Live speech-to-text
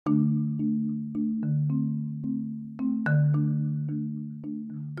All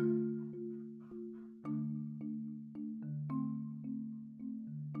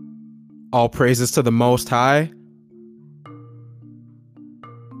praises to the Most High,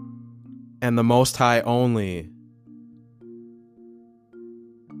 and the Most High only.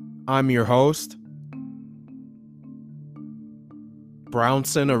 I'm your host,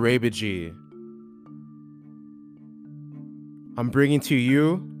 Brownson Arabaji. I'm bringing to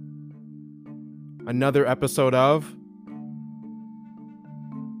you another episode of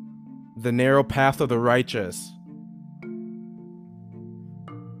The Narrow Path of the Righteous.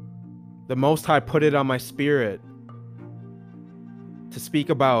 The Most High put it on my spirit to speak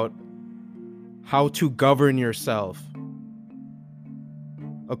about how to govern yourself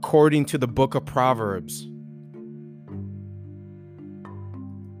according to the Book of Proverbs.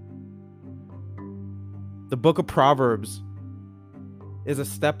 The Book of Proverbs is a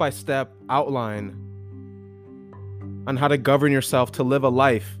step-by-step outline on how to govern yourself to live a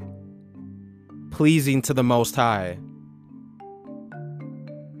life pleasing to the Most High.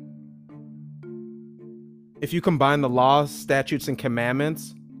 If you combine the laws, statutes, and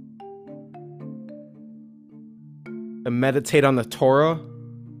commandments and meditate on the Torah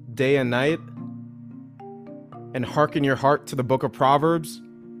day and night and hearken your heart to the Book of Proverbs,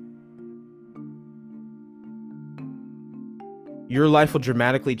 your life will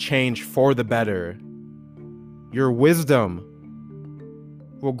dramatically change for the better. Your wisdom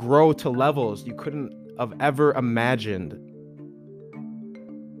will grow to levels you couldn't have ever imagined.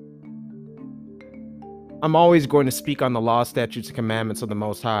 I'm always going to speak on the law, statutes, and commandments of the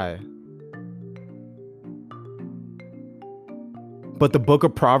Most High. But the Book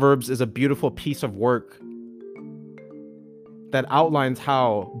of Proverbs is a beautiful piece of work that outlines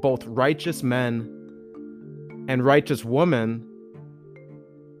how both righteous men and righteous women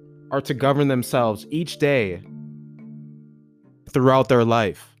are to govern themselves each day throughout their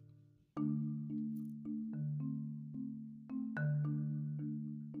life.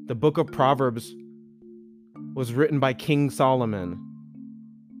 The Book of Proverbs was written by King Solomon,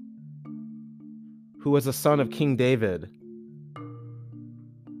 who was a son of King David.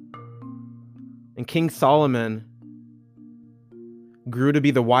 And King Solomon grew to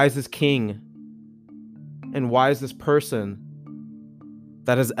be the wisest king and wisest person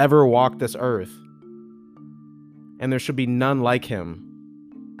that has ever walked this earth. And there should be none like him.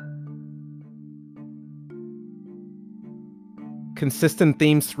 Consistent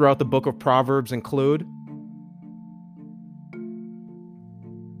themes throughout the Book of Proverbs include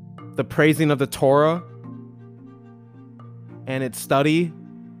the praising of the Torah and its study,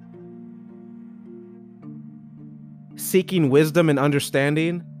 seeking wisdom and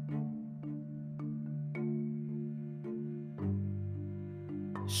understanding,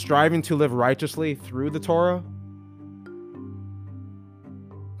 striving to live righteously through the Torah,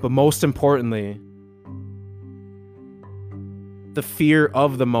 but most importantly, the fear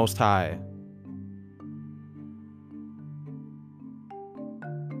of the Most High.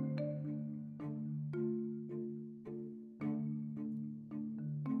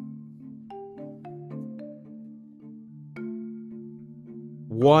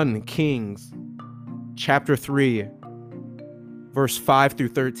 One Kings chapter 3 verse 5 through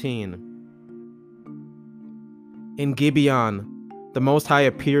 13. In Gibeon, the Most High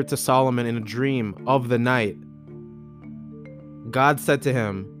appeared to Solomon in a dream of the night. God said to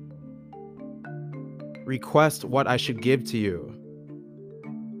him, "Request what I should give to you."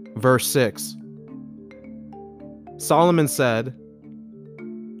 Verse 6. Solomon said,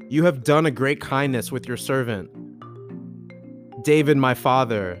 "You have done a great kindness with your servant, David my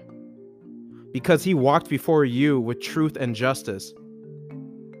father, because he walked before you with truth and justice,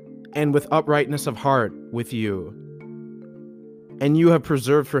 and with uprightness of heart with you. And you have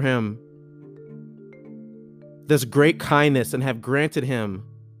preserved for him this great kindness and have granted him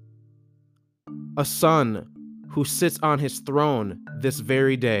a son who sits on his throne this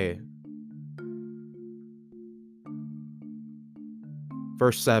very day."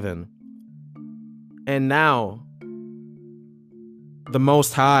 Verse 7. And now, the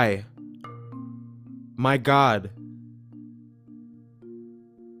Most High, my God,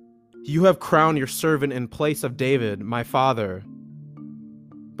 you have crowned your servant in place of David, my father.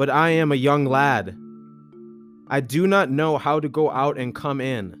 But I am a young lad. I do not know how to go out and come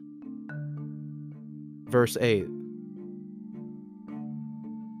in. Verse 8.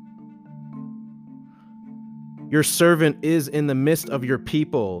 Your servant is in the midst of your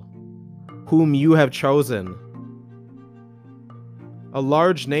people, whom you have chosen, a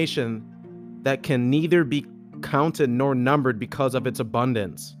large nation that can neither be counted nor numbered because of its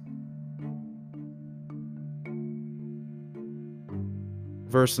abundance.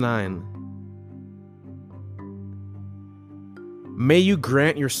 Verse 9. May you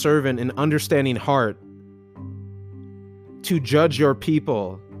grant your servant an understanding heart to judge your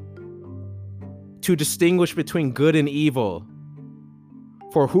people, to distinguish between good and evil.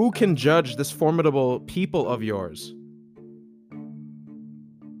 For who can judge this formidable people of yours?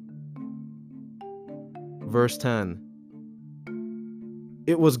 Verse 10.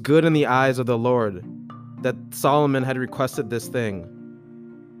 It was good in the eyes of the Lord that Solomon had requested this thing.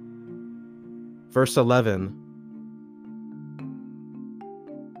 Verse 11.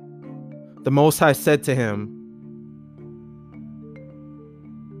 The Most High said to him,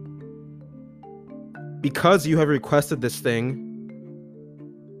 because you have requested this thing,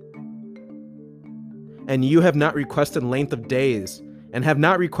 and you have not requested length of days, and have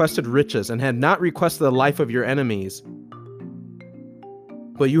not requested riches, and have not requested the life of your enemies,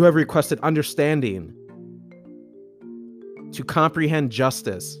 but you have requested understanding to comprehend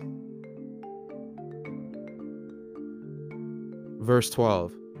justice. Verse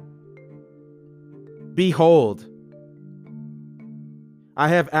 12. Behold, I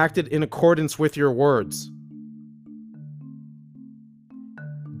have acted in accordance with your words.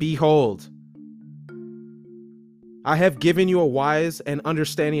 Behold, I have given you a wise and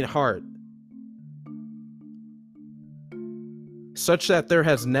understanding heart, such that there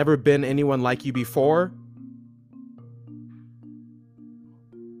has never been anyone like you before,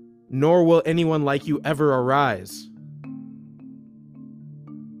 nor will anyone like you ever arise.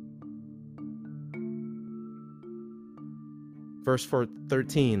 Verse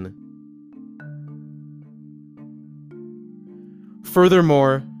 13.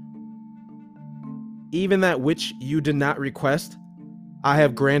 Furthermore, even that which you did not request, I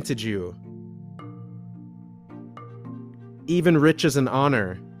have granted you, even riches and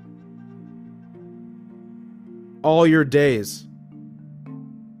honor, all your days,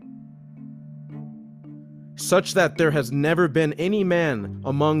 such that there has never been any man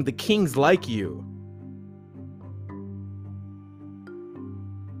among the kings like you.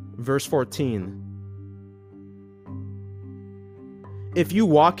 Verse 14. If you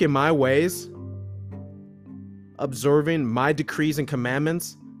walk in my ways, observing my decrees and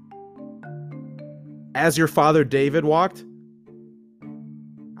commandments, as your father David walked,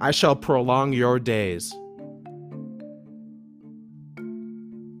 I shall prolong your days.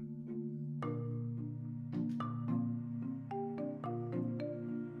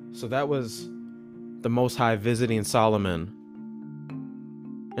 So that was the Most High visiting Solomon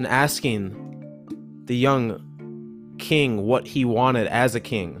and asking the young king what he wanted as a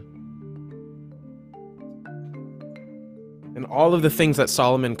king. And all of the things that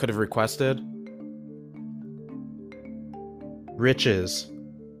Solomon could have requested: riches,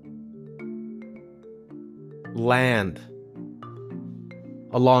 land,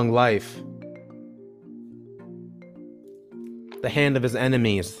 a long life, the hand of his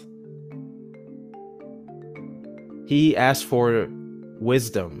enemies. He asked for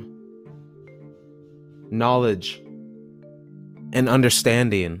wisdom, knowledge, and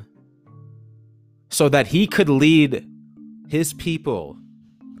understanding so that he could lead his people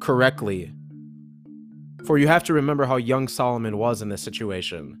correctly. For you have to remember how young Solomon was in this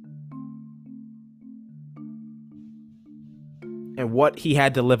situation and what he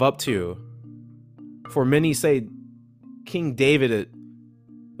had to live up to. For many say King David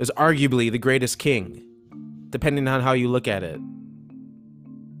is arguably the greatest king, depending on how you look at it.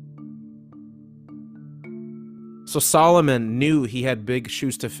 So Solomon knew he had big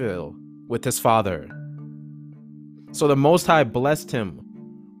shoes to fill with his father. So the Most High blessed him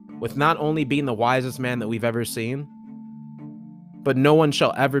with not only being the wisest man that we've ever seen, but no one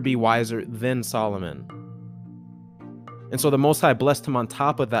shall ever be wiser than Solomon. And so the Most High blessed him on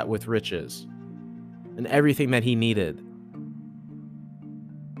top of that with riches and everything that he needed.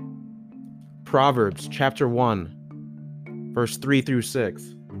 Proverbs chapter 1, verse 3 through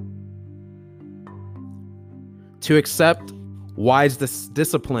 6. To accept wise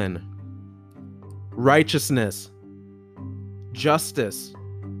discipline, righteousness, justice,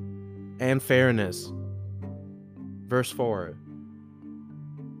 and fairness. Verse 4.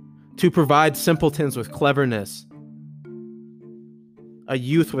 To provide simpletons with cleverness, a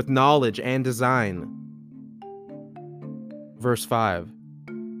youth with knowledge and design. Verse 5.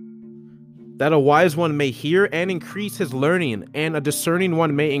 That a wise one may hear and increase his learning, and a discerning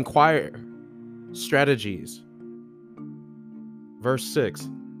one may inquire strategies. Verse 6.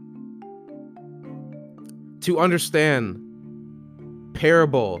 To understand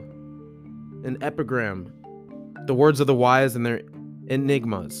parable and epigram the words of the wise and their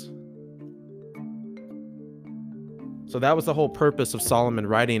enigmas. So that was the whole purpose of Solomon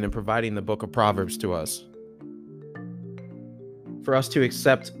writing and providing the Book of Proverbs to us. For us to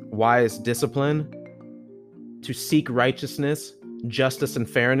accept wise discipline, to seek righteousness, justice, and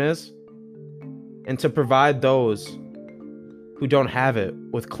fairness, and to provide those who don't have it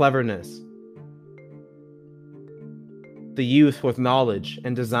with cleverness, the youth with knowledge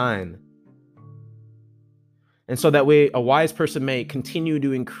and design. And so that way a wise person may continue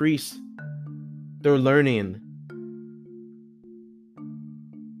to increase their learning.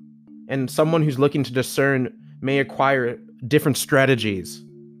 And someone who's looking to discern may acquire different strategies.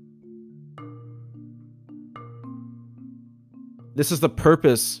 This is the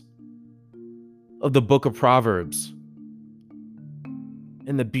purpose of the Book of Proverbs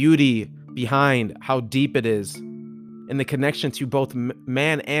and the beauty behind how deep it is and the connection to both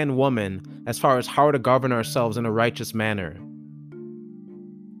man and woman as far as how to govern ourselves in a righteous manner.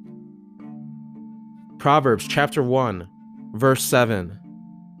 Proverbs chapter 1, verse 7.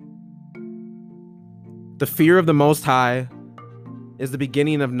 The fear of the Most High is the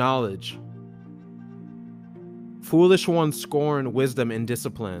beginning of knowledge. Foolish ones scorn wisdom and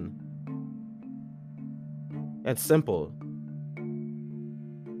discipline. That's simple.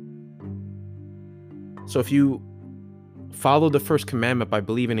 So if you follow the first commandment by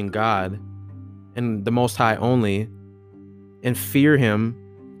believing in God and the Most High only, and fear Him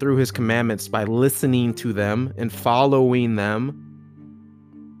through His commandments by listening to them and following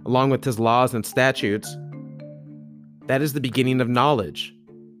them, along with His laws and statutes, that is the beginning of knowledge.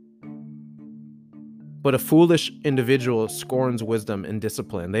 But a foolish individual scorns wisdom and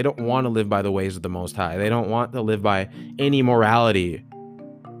discipline. They don't want to live by the ways of the Most High. They don't want to live by any morality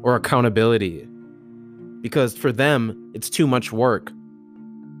or accountability, because for them, it's too much work.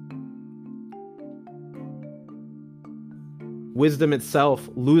 Wisdom itself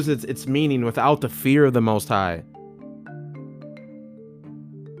loses its meaning without the fear of the Most High.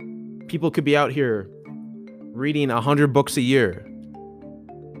 People could be out here reading 100 books a year,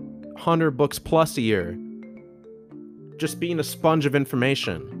 100 books plus a year, just being a sponge of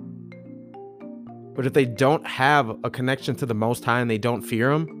information. But if they don't have a connection to the Most High and they don't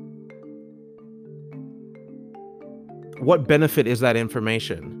fear Him, what benefit is that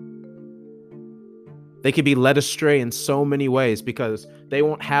information? They could be led astray in so many ways because they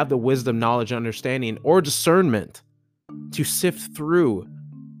won't have the wisdom, knowledge, understanding, or discernment to sift through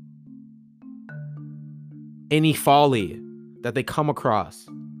any folly that they come across.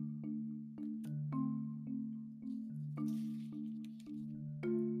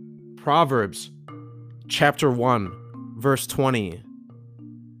 Proverbs chapter 1, verse 20.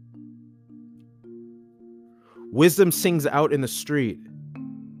 Wisdom sings out in the street.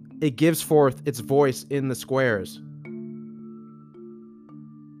 It gives forth its voice in the squares.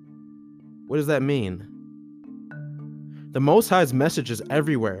 What does that mean? The Most High's message is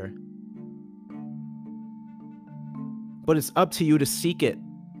everywhere. But it's up to you to seek it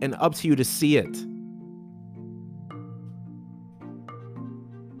and up to you to see it.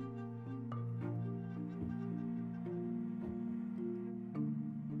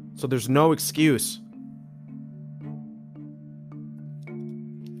 So there's no excuse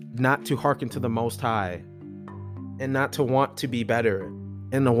not to hearken to the Most High and not to want to be better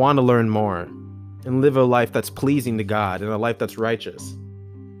and to want to learn more and live a life that's pleasing to God and a life that's righteous.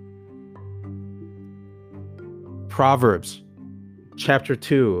 Proverbs chapter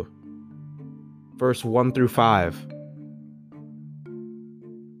 2, verse 1 through 5.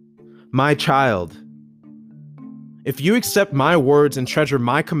 My child, if you accept my words and treasure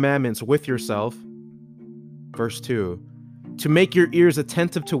my commandments with yourself, verse 2, to make your ears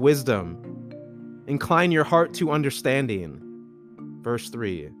attentive to wisdom, incline your heart to understanding, verse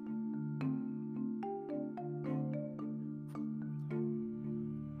 3.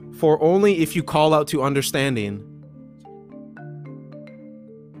 For only if you call out to understanding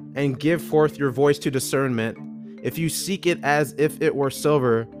and give forth your voice to discernment, if you seek it as if it were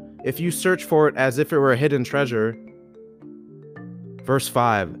silver, if you search for it as if it were a hidden treasure, verse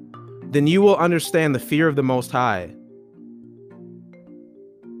 5, then you will understand the fear of the Most High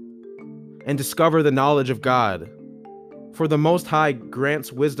and discover the knowledge of God. For the Most High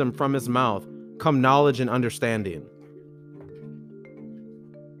grants wisdom from His mouth, come knowledge and understanding.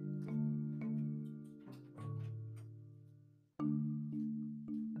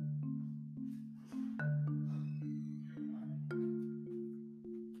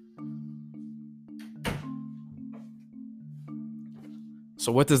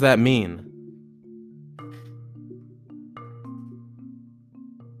 So what does that mean?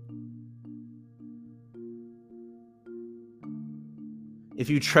 If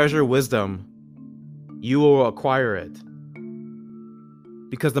you treasure wisdom, you will acquire it,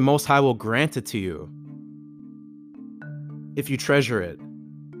 because the Most High will grant it to you if you treasure it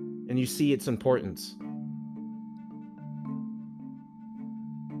and you see its importance.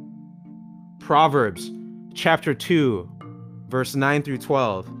 Proverbs chapter 2, verse 9 through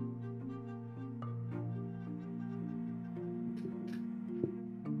 12.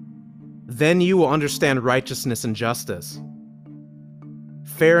 Then you will understand righteousness and justice,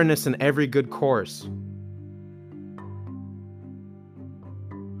 fairness in every good course.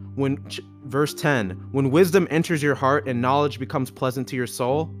 Verse 10, when wisdom enters your heart and knowledge becomes pleasant to your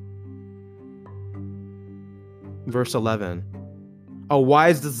soul. Verse 11, a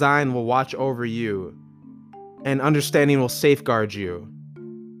wise design will watch over you, and understanding will safeguard you.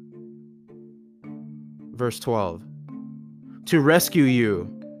 Verse 12, to rescue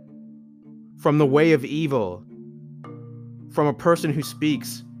you from the way of evil, from a person who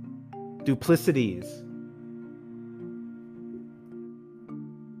speaks duplicities.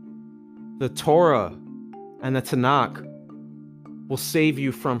 The Torah and the Tanakh will save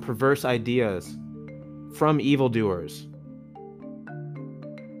you from perverse ideas, from evildoers.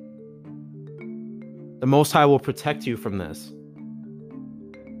 The Most High will protect you from this.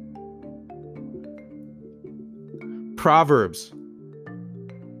 Proverbs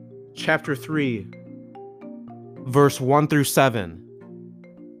chapter 3, verse 1 through 7.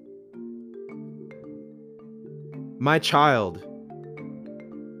 My child,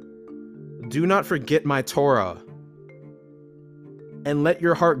 do not forget my Torah, and let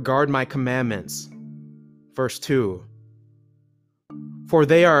your heart guard my commandments. Verse 2. For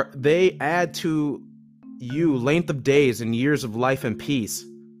they add to you length of days and years of life and peace.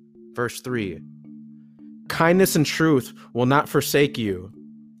 Verse 3. Kindness and truth will not forsake you.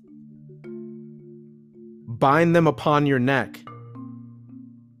 Bind them upon your neck.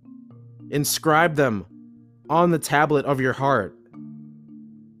 Inscribe them on the tablet of your heart.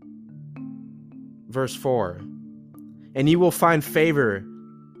 Verse 4. And you will find favor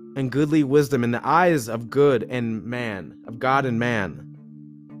and goodly wisdom in the eyes of God and man.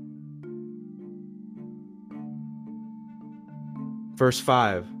 Verse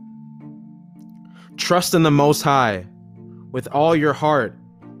 5. Trust in the Most High with all your heart,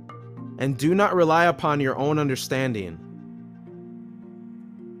 and do not rely upon your own understanding.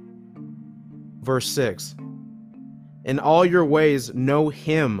 Verse 6. In all your ways know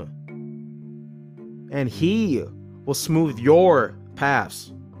Him, and He will smooth your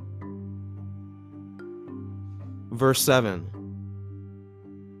paths. Verse 7.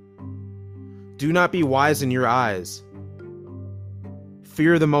 Do not be wise in your eyes.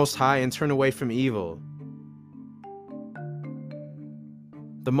 Fear the Most High and turn away from evil.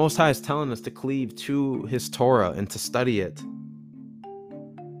 The Most High is telling us to cleave to His Torah and to study it.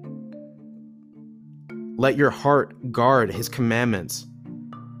 Let your heart guard His commandments.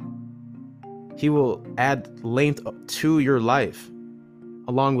 He will add length to your life,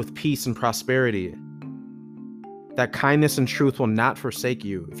 along with peace and prosperity. That kindness and truth will not forsake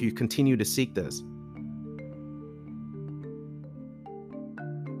you if you continue to seek this.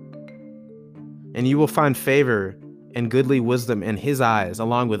 And you will find favor and goodly wisdom in His eyes,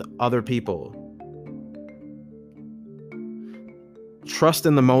 along with other people. Trust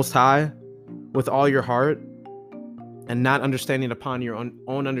in the Most High with all your heart, and not understanding upon your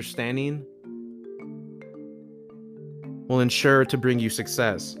own understanding will ensure to bring you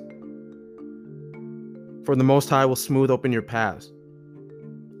success. For the Most High will smooth open your paths.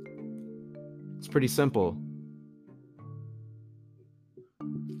 It's pretty simple.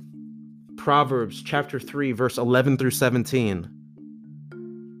 Proverbs chapter 3, verse 11 through 17.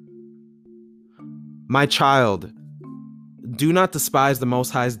 My child, do not despise the Most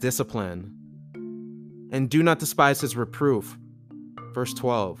High's discipline, and do not despise His reproof. Verse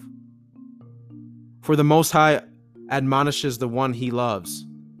 12. For the Most High admonishes the one He loves,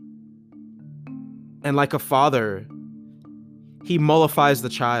 and like a father, He mollifies the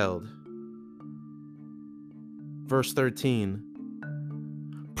child. Verse 13.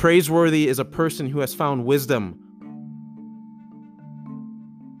 Praiseworthy is a person who has found wisdom,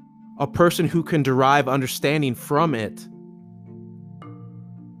 a person who can derive understanding from it.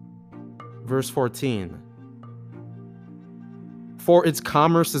 Verse 14. For its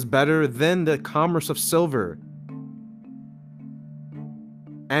commerce is better than the commerce of silver,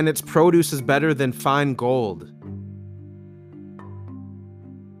 and its produce is better than fine gold.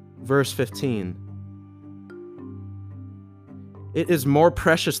 Verse 15. It is more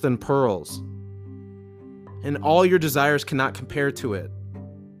precious than pearls, and all your desires cannot compare to it.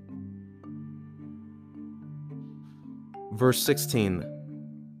 Verse 16.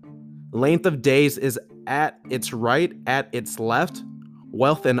 Length of days is at its right, at its left,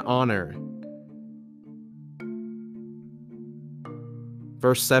 wealth and honor.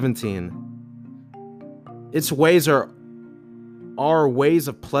 Verse 17. Its ways are ways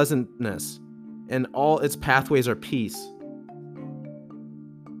of pleasantness, and all its pathways are peace.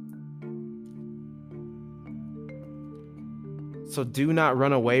 So do not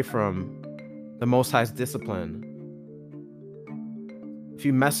run away from the Most High's discipline. If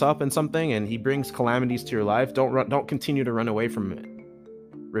you mess up in something and he brings calamities to your life, don't continue to run away from it.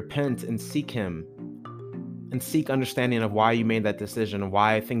 Repent and seek him, and seek understanding of why you made that decision and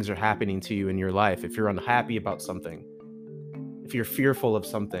why things are happening to you in your life. If you're unhappy about something, if you're fearful of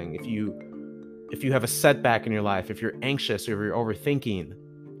something, if you have a setback in your life, if you're anxious or if you're overthinking,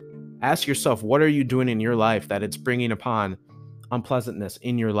 ask yourself, what are you doing in your life that it's bringing upon unpleasantness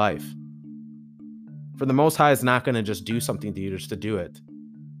in your life? For the Most High is not going to just do something to you just to do it.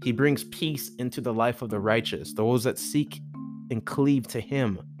 He brings peace into the life of the righteous, those that seek and cleave to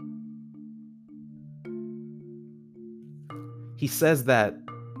him. He says that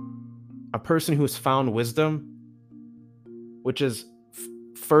a person who has found wisdom, which is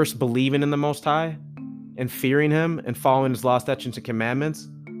first believing in the Most High and fearing him and following his law, statutes, and commandments,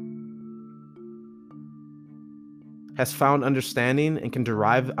 has found understanding and can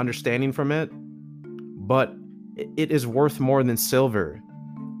derive understanding from it, but it is worth more than silver,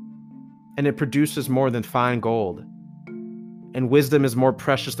 and it produces more than fine gold, and wisdom is more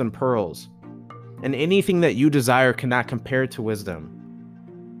precious than pearls, and anything that you desire cannot compare to wisdom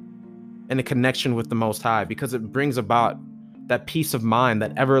and a connection with the Most High, because it brings about that peace of mind,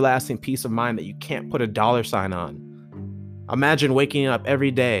 that everlasting peace of mind that you can't put a dollar sign on. Imagine waking up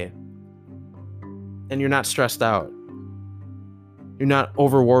every day and you're not stressed out. You're not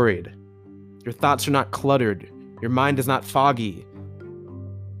overworried. Your thoughts are not cluttered. Your mind is not foggy.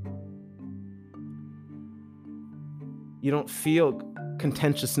 You don't feel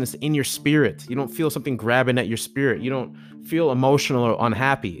contentiousness in your spirit. You don't feel something grabbing at your spirit. You don't feel emotional or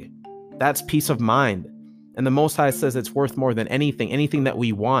unhappy. That's peace of mind. And the Most High says it's worth more than anything that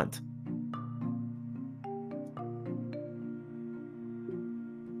we want.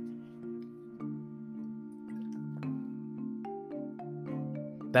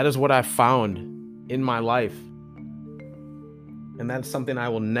 That is what I found in my life. And that's something I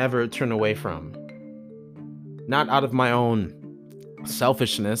will never turn away from. Not out of my own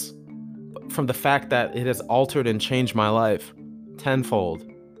selfishness, but from the fact that it has altered and changed my life tenfold.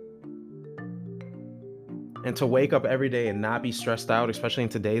 And to wake up every day and not be stressed out, especially in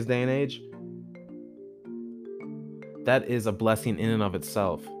today's day and age, that is a blessing in and of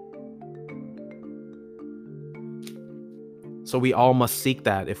itself. So we all must seek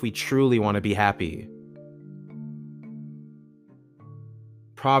that if we truly want to be happy.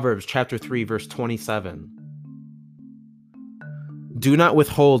 Proverbs chapter 3, verse 27. Do not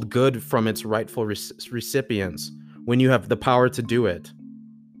withhold good from its rightful recipients when you have the power to do it.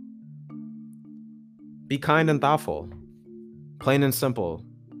 Be kind and thoughtful, plain and simple.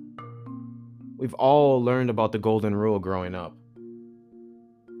 We've all learned about the golden rule growing up.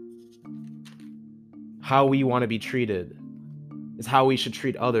 How we want to be treated is how we should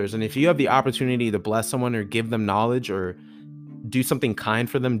treat others. And if you have the opportunity to bless someone or give them knowledge or do something kind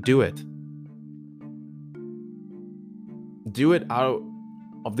for them, do it. Do it out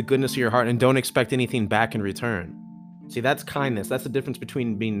of the goodness of your heart and don't expect anything back in return. See, that's kindness. That's the difference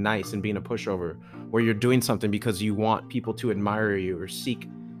between being nice and being a pushover, where you're doing something because you want people to admire you or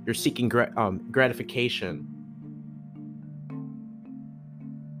you're seeking gratification,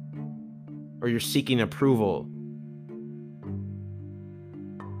 or you're seeking approval,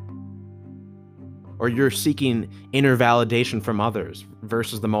 or you're seeking inner validation from others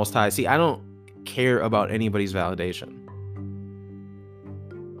versus the Most High. See, I don't care about anybody's validation.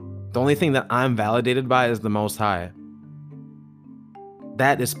 The only thing that I'm validated by is the Most High.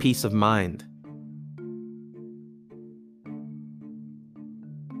 That is peace of mind.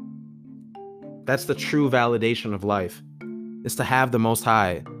 That's the true validation of life, is to have the Most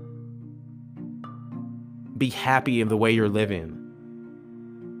High. Be happy in the way you're living.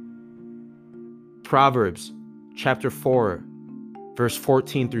 Proverbs chapter 4, verse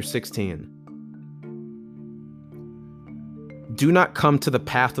 14 through 16. Do not come to the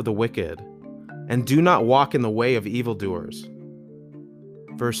path of the wicked, and do not walk in the way of evildoers.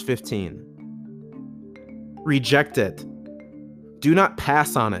 Verse 15. Reject it. Do not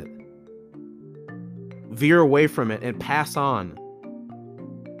pass on it. Veer away from it and pass on.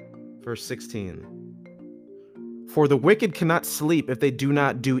 Verse 16. For the wicked cannot sleep if they do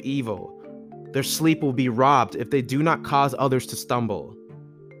not do evil. Their sleep will be robbed if they do not cause others to stumble.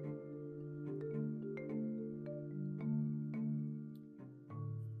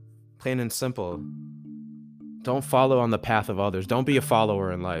 Plain and simple. Don't follow on the path of others. Don't be a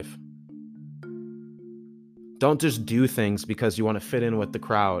follower in life. Don't just do things because you want to fit in with the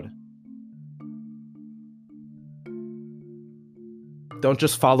crowd. Don't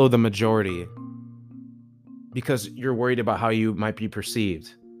just follow the majority because you're worried about how you might be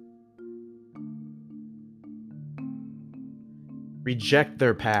perceived. Reject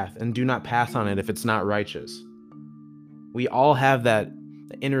their path and do not pass on it if it's not righteous. We all have that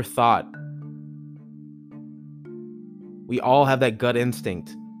inner thought. We all have that gut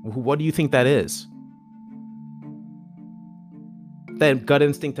instinct. What do you think that is? If that gut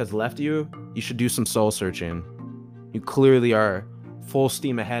instinct has left you, you should do some soul searching. You clearly are full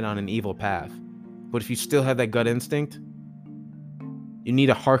steam ahead on an evil path. But if you still have that gut instinct, you need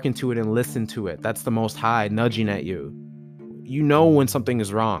to hearken to it and listen to it. That's the Most High nudging at you. You know when something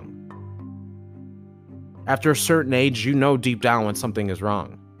is wrong. After a certain age, you know deep down when something is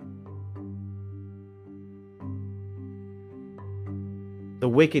wrong. The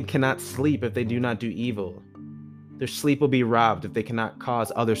wicked cannot sleep if they do not do evil. Their sleep will be robbed if they cannot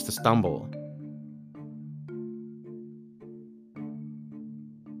cause others to stumble.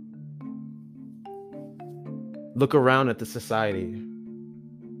 Look around at the society.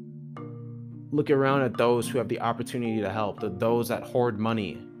 Look around at those who have the opportunity to help, those that hoard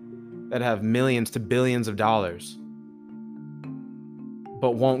money, that have millions to billions of dollars,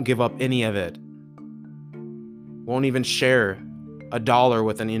 but won't give up any of it, won't even share $1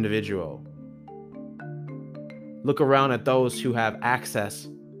 with an individual. Look around at those who have access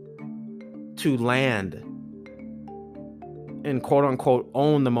to land and quote unquote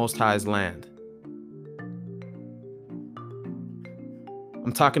own the Most High's land.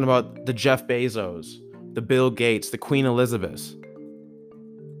 I'm talking about the Jeff Bezos, the Bill Gates, the Queen Elizabeth.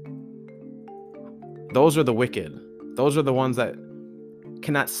 Those are the wicked. Those are the ones that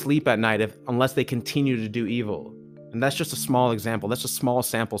cannot sleep at night unless they continue to do evil. And that's just a small example. That's a small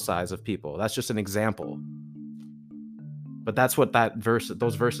sample size of people. That's just an example. But that's what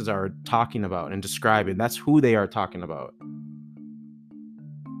those verses are talking about and describing. That's who they are talking about.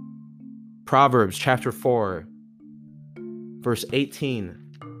 Proverbs chapter 4, verse 18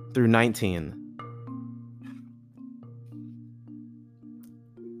 through 19.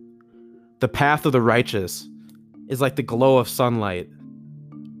 The path of the righteous is like the glow of sunlight,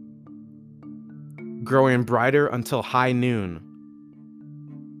 growing brighter until high noon.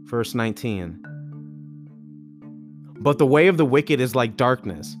 Verse 19. But the way of the wicked is like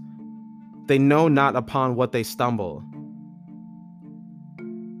darkness. They know not upon what they stumble.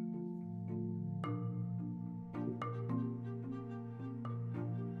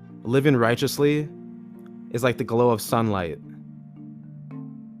 Living righteously is like the glow of sunlight,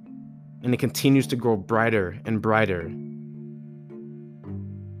 and it continues to grow brighter and brighter.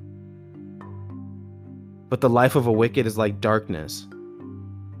 But the life of a wicked is like darkness,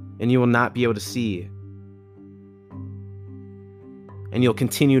 and you will not be able to see, and you'll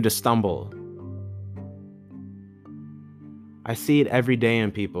continue to stumble. I see it every day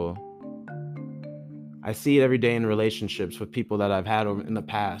in people. I see it every day in relationships with people that I've had in the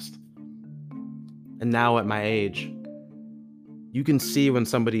past. And now at my age, you can see when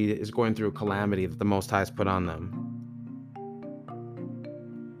somebody is going through a calamity that the Most High has put on them.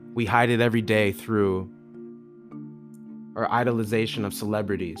 We hide it every day through our idolization of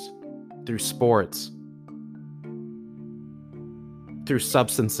celebrities, through sports, through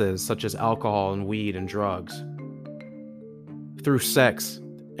substances such as alcohol and weed and drugs, through sex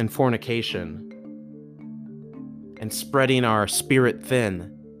and fornication, and spreading our spirit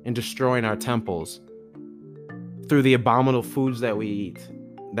thin and destroying our temples, through the abominable foods that we eat,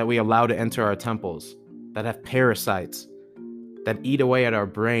 that we allow to enter our temples, that have parasites, that eat away at our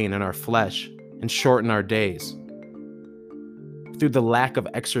brain and our flesh and shorten our days, through the lack of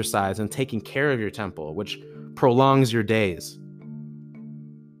exercise and taking care of your temple, which prolongs your days.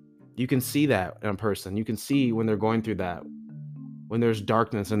 You can see that in a person. You can see when they're going through that, when there's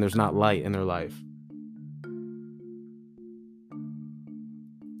darkness and there's not light in their life.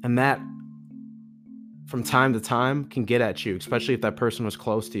 And that, from time to time, can get at you, especially if that person was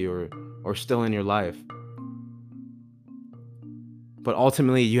close to you or still in your life. But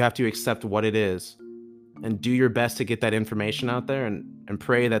ultimately, you have to accept what it is and do your best to get that information out there and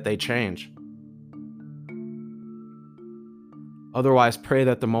pray that they change. Otherwise, pray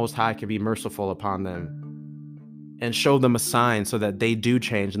that the Most High can be merciful upon them and show them a sign so that they do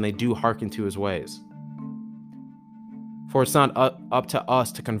change and they do hearken to his ways. For it's not up to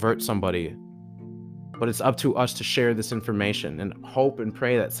us to convert somebody, but it's up to us to share this information and hope and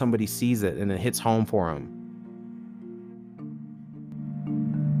pray that somebody sees it and it hits home for them.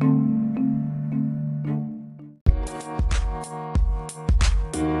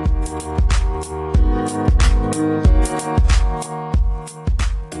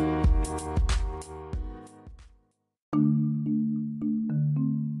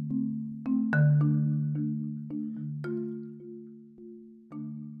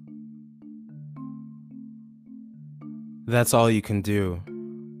 That's all you can do,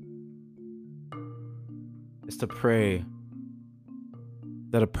 is to pray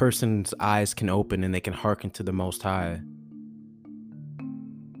that a person's eyes can open and they can hearken to the Most High.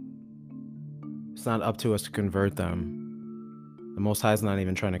 It's not up to us to convert them. The Most High is not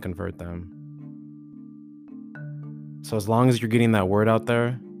even trying to convert them. So as long as you're getting that word out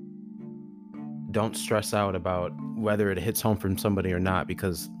there, don't stress out about whether it hits home from somebody or not,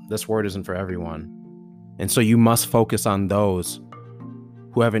 because this word isn't for everyone. And so you must focus on those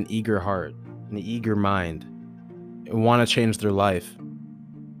who have an eager heart, an eager mind, and want to change their life,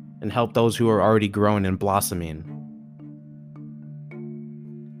 and help those who are already growing and blossoming.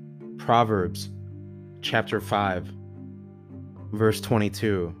 Proverbs chapter 5, verse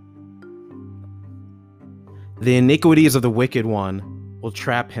 22. The iniquities of the wicked one will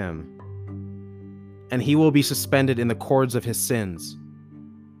trap him, and he will be suspended in the cords of his sins.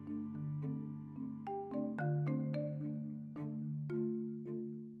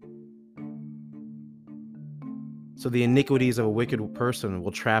 So the iniquities of a wicked person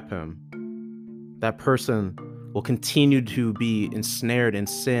will trap him. That person will continue to be ensnared in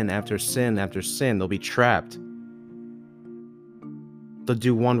sin after sin after sin. They'll be trapped. They'll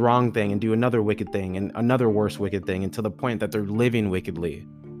do one wrong thing and do another wicked thing and another worse wicked thing, until the point that they're living wickedly.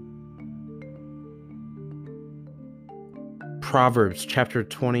 Proverbs chapter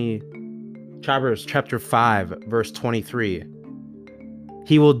 5, verse 23.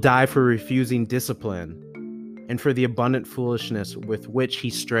 He will die for refusing discipline, and for the abundant foolishness with which he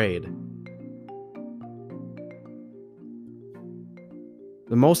strayed.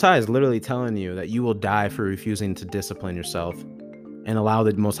 The Most High is literally telling you that you will die for refusing to discipline yourself and allow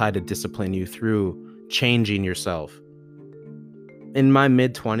the Most High to discipline you through changing yourself. In my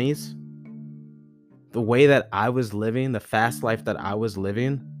mid-20s, the way that I was living, the fast life that I was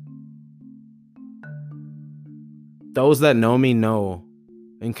living, those that know me know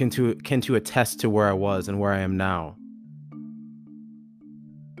and can to attest to where I was and where I am now.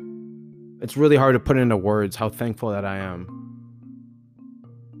 It's really hard to put into words how thankful that I am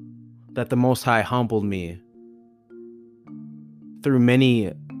that the Most High humbled me through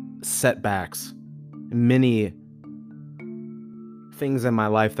many setbacks, many things in my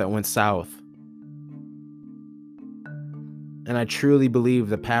life that went south. And I truly believe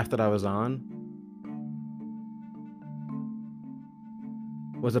the path that I was on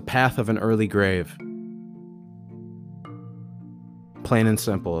was a path of an early grave. Plain and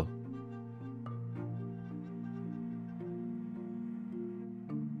simple.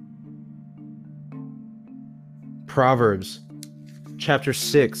 Proverbs chapter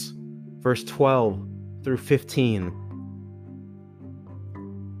 6, verse 12 through 15.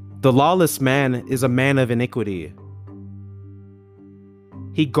 The lawless man is a man of iniquity.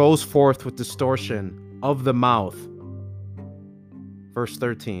 He goes forth with distortion of the mouth. Verse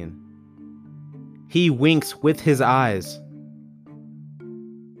 13. He winks with his eyes,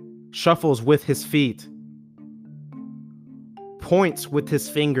 shuffles with his feet, points with his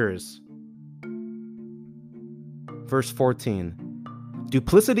fingers. Verse 14.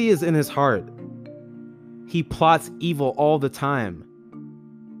 Duplicity is in his heart. He plots evil all the time.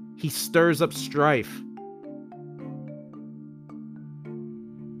 He stirs up strife.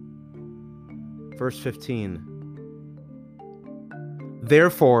 Verse 15.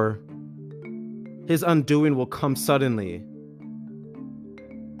 Therefore, his undoing will come suddenly.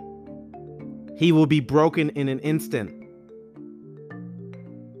 He will be broken in an instant,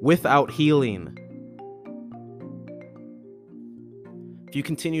 without healing. If you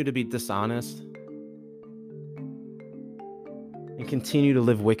continue to be dishonest and continue to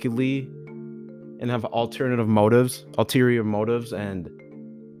live wickedly and have ulterior motives, and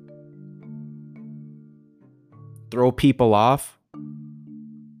throw people off,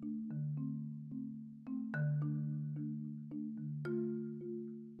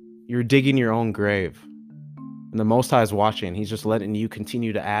 you're digging your own grave. And the Most High is watching. He's just letting you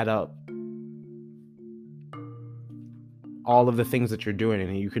continue to add up all of the things that you're doing,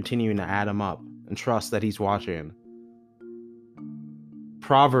 and you're continuing to add them up and trust that he's watching.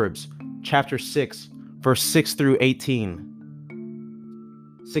 Proverbs chapter 6, verse 6 through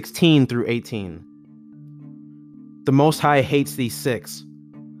 18. 16 through 18. The Most High hates these 6,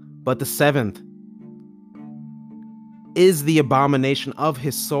 but the 7th is the abomination of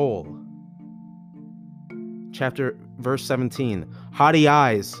his soul. Verse 17. Haughty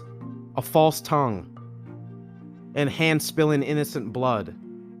eyes, a false tongue, and hands spilling innocent blood.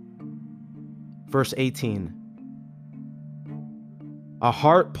 Verse 18. A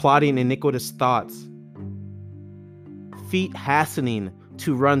heart plotting iniquitous thoughts, feet hastening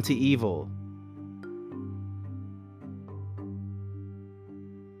to run to evil.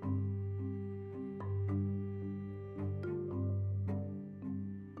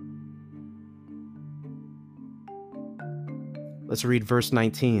 Let's read verse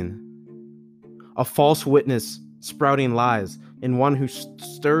 19. A false witness sprouting lies, and one who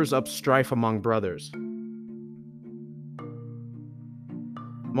stirs up strife among brothers.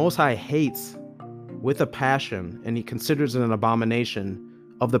 Most High hates with a passion, and he considers it an abomination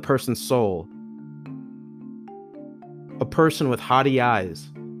of the person's soul. A person with haughty eyes,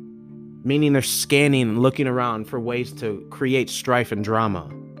 meaning they're scanning and looking around for ways to create strife and drama.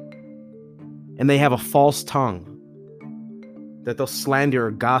 And they have a false tongue that they'll slander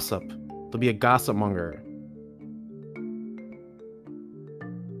or gossip. They'll be a gossip monger.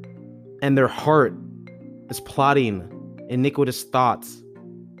 And their heart is plotting iniquitous thoughts,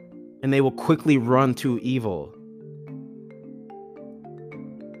 and they will quickly run to evil.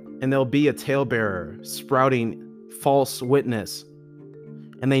 And they'll be a talebearer, sprouting false witness,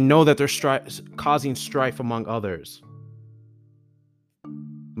 and they know that they're causing strife among others.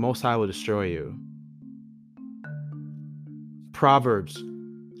 Most High will destroy you. Proverbs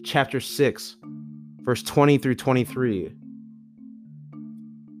chapter 6, verse 20 through 23.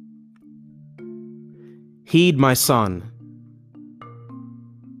 Heed, my son,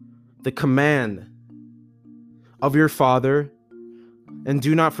 the command of your father, and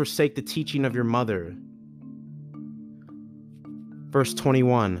do not forsake the teaching of your mother. Verse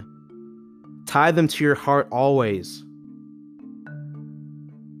 21. Tie them to your heart always.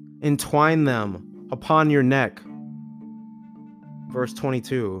 Entwine them upon your neck. Verse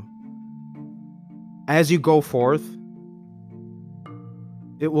 22. As you go forth,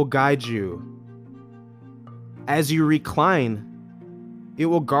 it will guide you. As you recline, it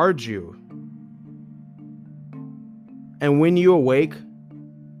will guard you. And when you awake,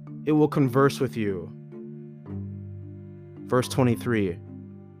 it will converse with you. Verse 23.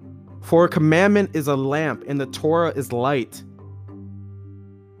 For a commandment is a lamp, and the Torah is light.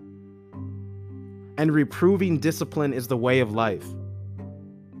 And reproving discipline is the way of life.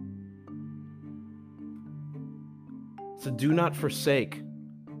 So do not forsake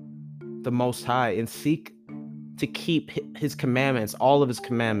the Most High, and seek to keep his commandments, all of his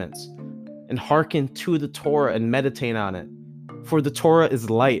commandments, and hearken to the Torah and meditate on it. For the Torah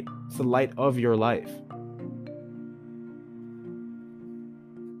is light. It's the light of your life.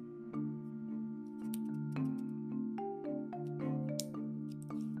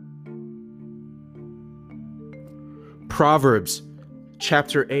 Proverbs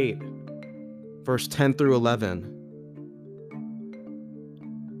chapter 8, verse 10 through 11.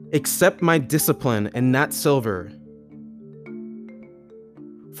 Accept my discipline and not silver,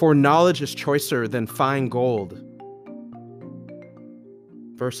 for knowledge is choicer than fine gold.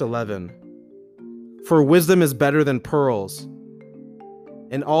 Verse 11. For wisdom is better than pearls,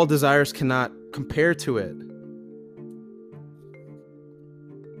 and all desires cannot compare to it.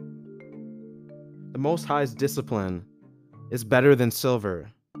 The Most High's discipline is better than silver,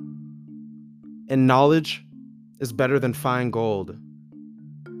 and knowledge is better than fine gold.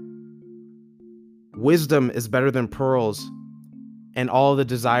 Wisdom is better than pearls, and all the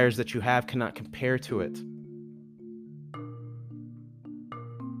desires that you have cannot compare to it.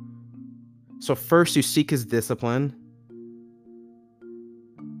 So first you seek his discipline,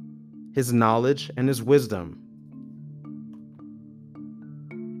 his knowledge, and his wisdom.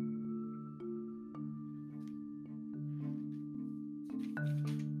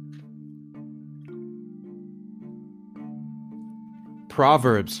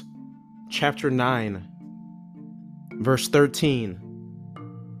 Proverbs chapter 9, verse 13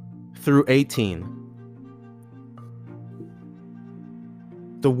 through 18.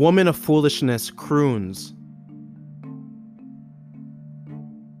 The woman of foolishness croons.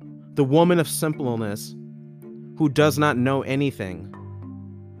 The woman of simpleness who does not know anything.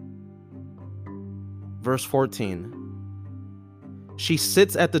 Verse 14. She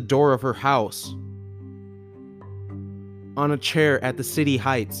sits at the door of her house, on a chair at the city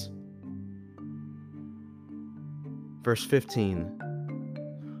heights. Verse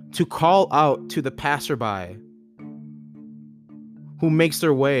 15. To call out to the passerby, who makes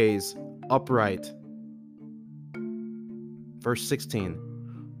their ways upright. Verse 16.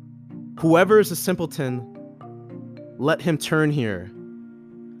 Whoever is a simpleton, let him turn here.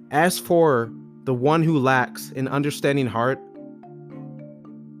 As for the one who lacks an understanding heart,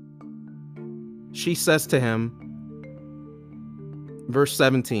 she says to him, verse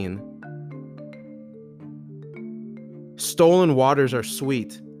 17, stolen waters are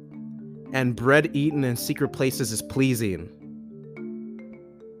sweet, and bread eaten in secret places is pleasing.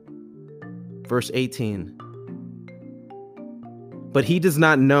 Verse 18, but he does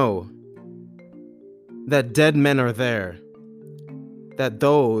not know that dead men are there, that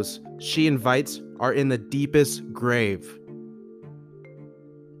those she invites are in the deepest grave.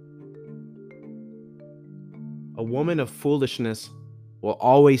 woman of foolishness will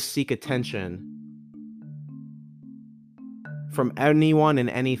always seek attention from anyone and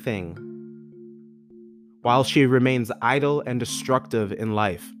anything, while she remains idle and destructive in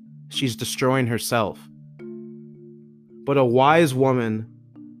life. She's destroying herself. But a wise woman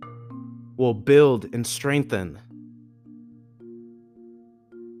will build and strengthen.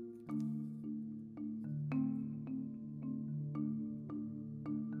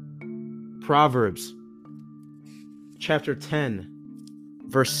 Proverbs chapter 10,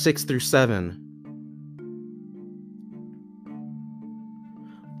 verse 6 through 7.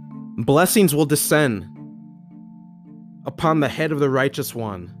 Blessings will descend upon the head of the righteous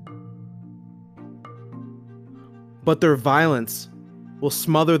one, but their violence will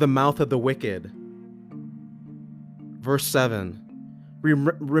smother the mouth of the wicked. Verse 7.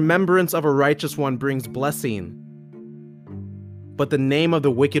 Remembrance of a righteous one brings blessing, but the name of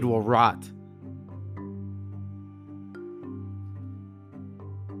the wicked will rot.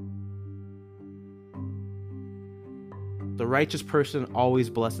 The righteous person always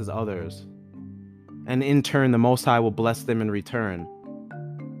blesses others, and in turn the Most High will bless them in return,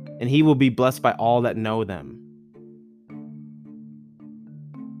 and he will be blessed by all that know them.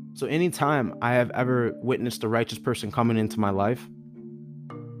 So anytime I have ever witnessed a righteous person coming into my life,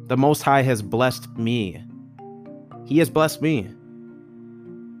 the Most High has blessed me. He has blessed me,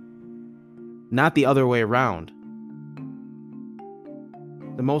 not the other way around.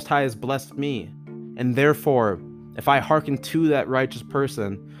 The Most High has blessed me, and therefore, if I hearken to that righteous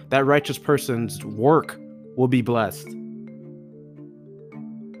person's work will be blessed.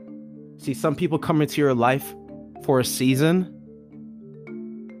 See, some people come into your life for a season,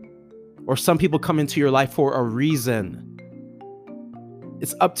 or some people come into your life for a reason.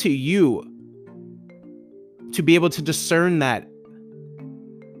 It's up to you to be able to discern that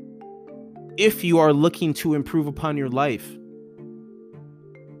if you are looking to improve upon your life.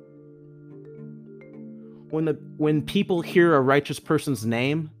 When people hear a righteous person's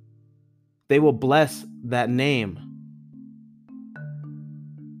name, they will bless that name.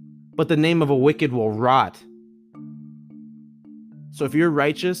 But the name of a wicked will rot. So if you're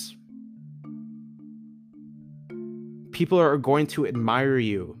righteous, people are going to admire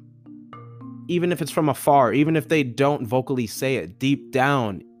you. Even if it's from afar, even if they don't vocally say it, deep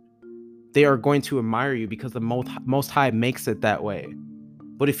down, they are going to admire you because the Most High makes it that way.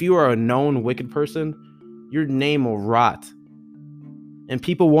 But if you are a known wicked person, your name will rot. And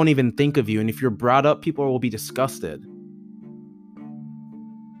people won't even think of you. And if you're brought up, people will be disgusted.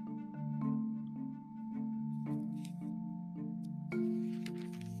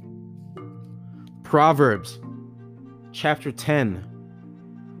 Proverbs chapter 10,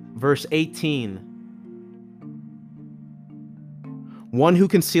 verse 18. One who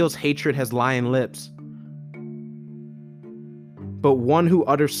conceals hatred has lying lips, but one who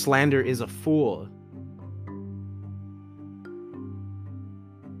utters slander is a fool.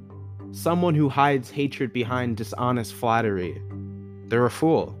 Someone who hides hatred behind dishonest flattery, they're a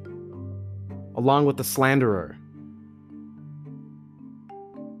fool, along with the slanderer.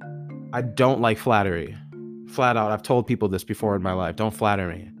 I don't like flattery. Flat out, I've told people this before in my life. Don't flatter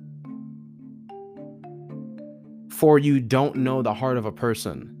me. For you don't know the heart of a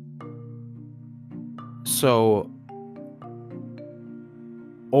person. So,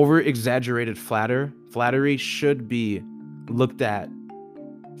 over-exaggerated flattery should be looked at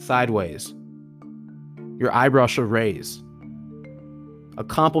sideways. Your eyebrow should raise. A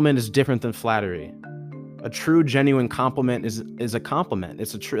compliment is different than flattery. A true, genuine compliment is a compliment.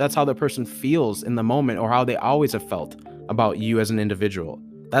 That's how the person feels in the moment, or how they always have felt about you as an individual.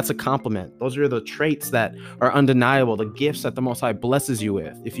 That's a compliment. Those are the traits that are undeniable, the gifts that the Most High blesses you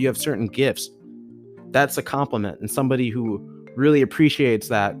with. If you have certain gifts, that's a compliment. And somebody who really appreciates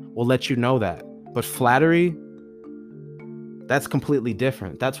that will let you know that. But flattery, that's completely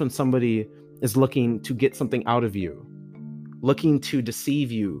different. That's when somebody is looking to get something out of you, looking to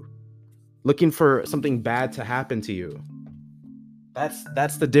deceive you, looking for something bad to happen to you.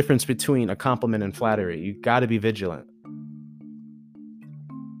 That's the difference between a compliment and flattery. You got to be vigilant.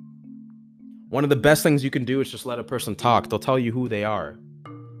 One of the best things you can do is just let a person talk. They'll tell you who they are.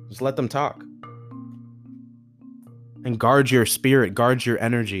 Just let them talk. And guard your spirit, guard your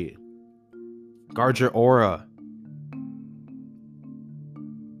energy, guard your aura.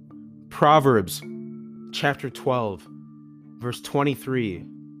 Proverbs chapter 12, verse 23.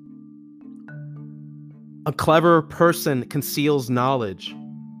 A clever person conceals knowledge,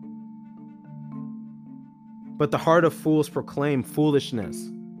 but the heart of fools proclaim foolishness.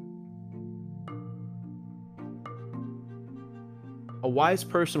 A wise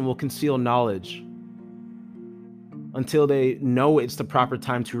person will conceal knowledge, until they know it's the proper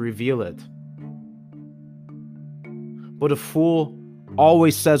time to reveal it. But a fool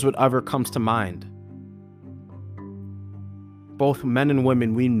always says whatever comes to mind. Both men and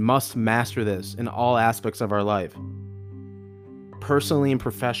women, we must master this in all aspects of our life, personally and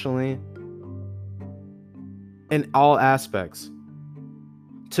professionally, in all aspects,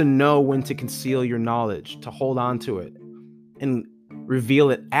 to know when to conceal your knowledge, to hold on to it, and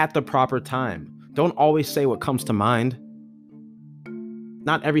reveal it at the proper time. Don't always say what comes to mind.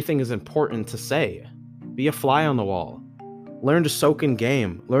 Not everything is important to say. Be a fly on the wall. Learn to soak in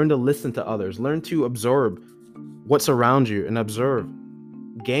game. Learn to listen to others. Learn to absorb what's around you and observe.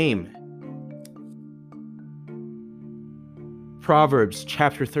 Game. Proverbs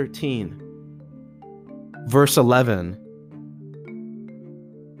chapter 13, verse 11.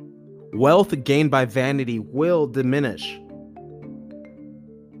 Wealth gained by vanity will diminish,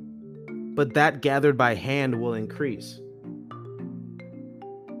 but that gathered by hand will increase.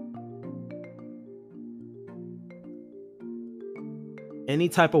 Any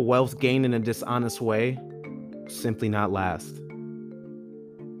type of wealth gained in a dishonest way simply not last.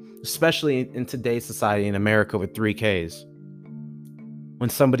 Especially in today's society in America with 3Ks. When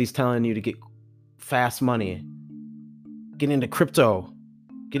somebody's telling you to get fast money, get into crypto,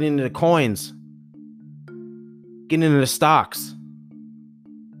 get into coins, get into the stocks.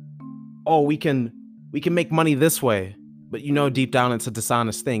 Oh, we can make money this way, but you know deep down it's a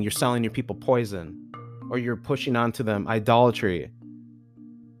dishonest thing. You're selling your people poison, or you're pushing onto them idolatry.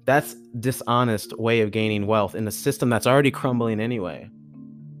 That's dishonest way of gaining wealth in a system that's already crumbling anyway.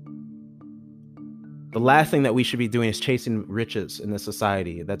 The last thing that we should be doing is chasing riches in this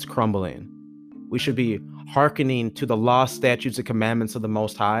society that's crumbling. We should be hearkening to the law, statutes, and commandments of the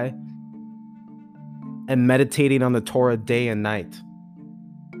Most High and meditating on the Torah day and night.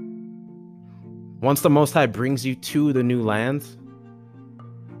 Once the Most High brings you to the new land,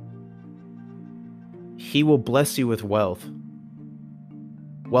 He will bless you with wealth.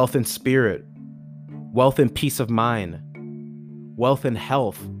 Wealth in spirit, wealth in peace of mind, wealth in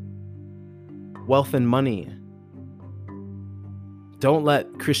health, wealth in money. Don't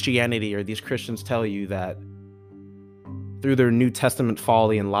let Christianity or these Christians tell you that through their New Testament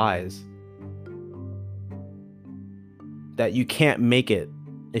folly and lies that you can't make it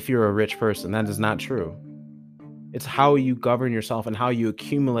if you're a rich person. That is not true. It's how you govern yourself and how you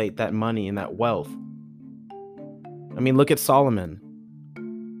accumulate that money and that wealth. I mean, look at Solomon.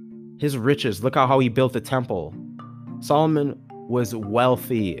 His riches, look how he built the temple. Solomon was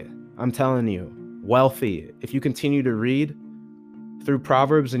wealthy. I'm telling you, wealthy. If you continue to read through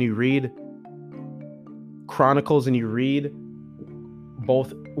Proverbs and you read Chronicles and you read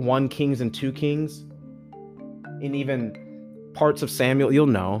both 1 Kings and 2 Kings, and even parts of Samuel, you'll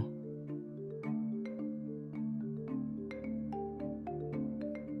know.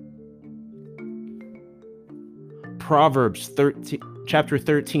 Proverbs chapter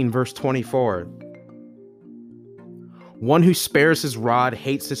 13, verse 24. One who spares his rod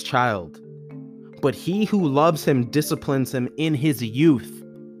hates his child, but he who loves him disciplines him in his youth.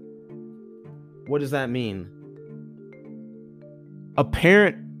 What does that mean? A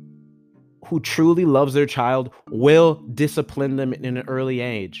parent who truly loves their child will discipline them in an early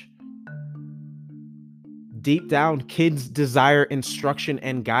age. Deep down, kids desire instruction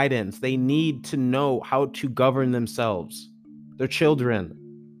and guidance. They need to know how to govern themselves. They're children.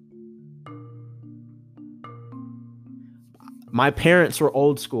 My parents were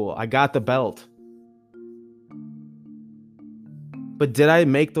old school. I got the belt. But did I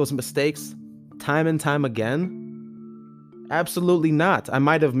make those mistakes time and time again? Absolutely not. I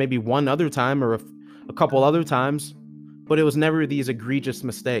might have maybe one other time or a couple other times, but it was never these egregious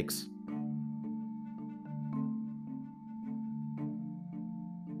mistakes.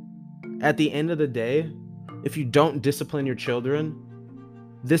 At the end of the day, if you don't discipline your children,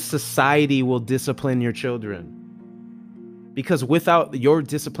 this society will discipline your children. Because without your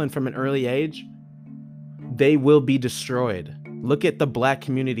discipline from an early age, they will be destroyed. Look at the black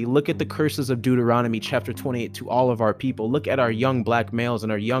community. Look at the curses of Deuteronomy chapter 28 to all of our people. Look at our young black males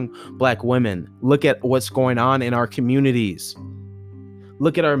and our young black women. Look at what's going on in our communities.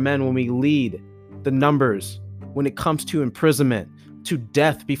 Look at our men when we lead, the numbers when it comes to imprisonment, to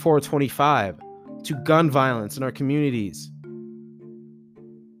death before 25, to gun violence in our communities.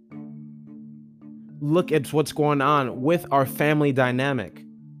 Look at what's going on with our family dynamic.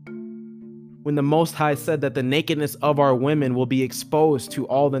 When the Most High said that the nakedness of our women will be exposed to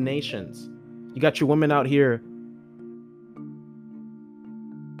all the nations. You got your women out here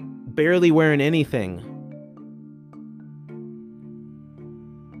barely wearing anything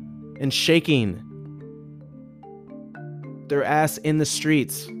and shaking their ass in the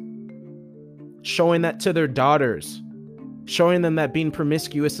streets, showing that to their daughters, showing them that being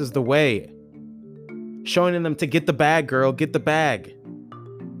promiscuous is the way, showing them to get the bag, girl, get the bag.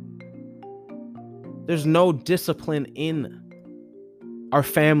 There's no discipline in our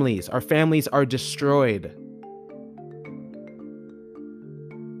families. Our families are destroyed.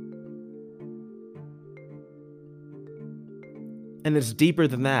 And it's deeper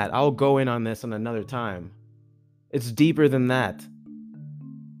than that. I'll go in on this another time. It's deeper than that.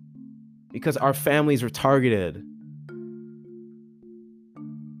 Because our families were targeted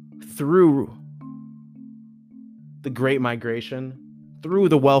through the Great Migration, through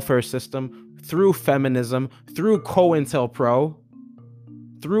the welfare system, through feminism, through COINTELPRO,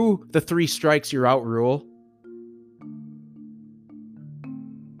 through the 3 strikes you're out rule,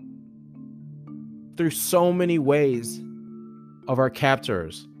 through so many ways of our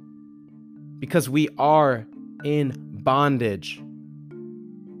captors, because we are in bondage.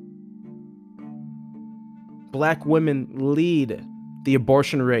 Black women lead the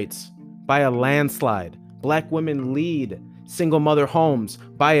abortion rates by a landslide. Black women lead single mother homes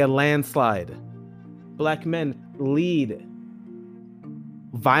by a landslide. Black men lead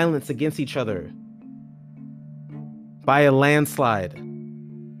violence against each other by a landslide.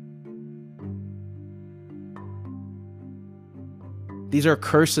 These are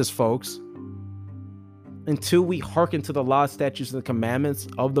curses, folks. Until we hearken to the law, statutes, and the commandments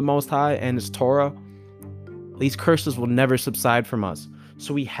of the Most High and His Torah, these curses will never subside from us.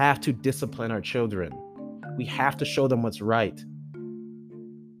 So we have to discipline our children. We have to show them what's right.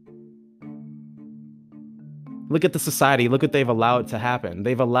 Look at the society. Look what they've allowed to happen.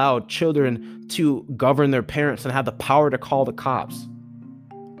 They've allowed children to govern their parents and have the power to call the cops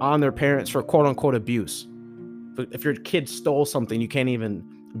on their parents for quote-unquote abuse. But if your kid stole something, you can't even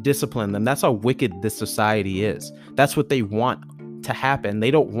discipline them. That's how wicked this society is. That's what they want to happen.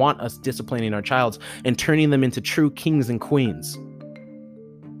 They don't want us disciplining our childs and turning them into true kings and queens.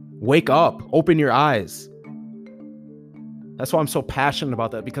 Wake up. Open your eyes. That's why I'm so passionate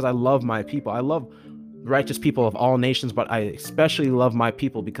about that, because I love my people. I love righteous people of all nations, but I especially love my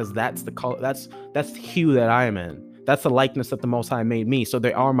people because that's the color, that's the hue that I am in. That's the likeness that the Most High made me. So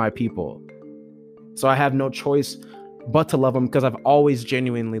they are my people. So I have no choice but to love them because I've always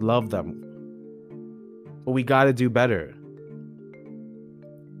genuinely loved them. But we got to do better.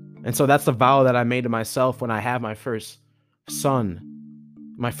 And so that's the vow that I made to myself when I have my first son,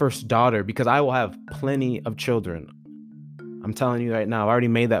 my first daughter, because I will have plenty of children. I'm telling you right now, I already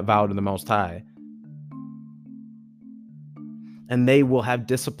made that vow to the Most High. And they will have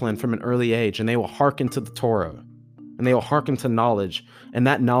discipline from an early age, and they will hearken to the Torah, and they will hearken to knowledge, and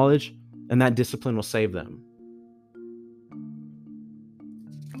that knowledge and that discipline will save them.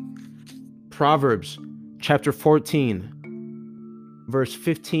 Proverbs chapter 14, verse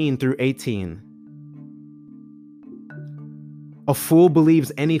 15 through 18. A fool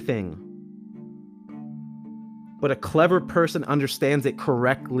believes anything, but a clever person understands it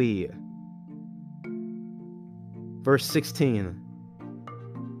correctly. Verse 16.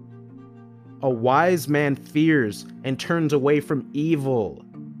 A wise man fears and turns away from evil,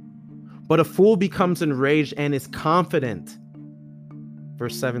 but a fool becomes enraged and is confident.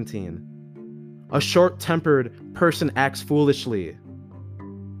 Verse 17. A short-tempered person acts foolishly,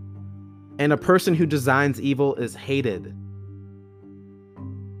 and a person who designs evil is hated.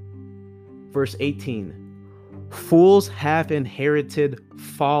 Verse 18. Fools have inherited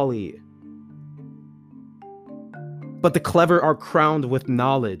folly, but the clever are crowned with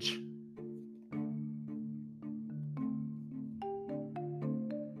knowledge.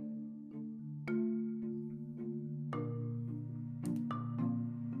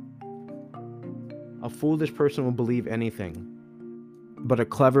 A foolish person will believe anything, but a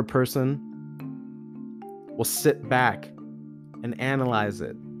clever person will sit back and analyze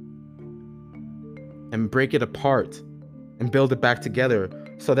it and break it apart and build it back together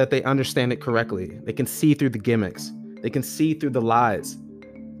so that they understand it correctly. They can see through the gimmicks. They can see through the lies,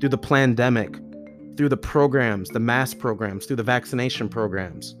 through the pandemic, through the programs, the mass programs, through the vaccination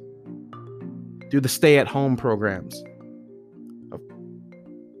programs, through the stay-at-home programs.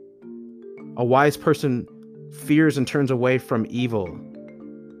 A wise person fears and turns away from evil.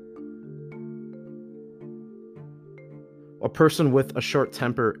 A person with a short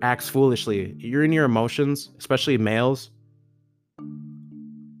temper acts foolishly. You're in your emotions, especially males.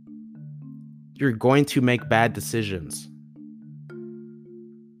 You're going to make bad decisions.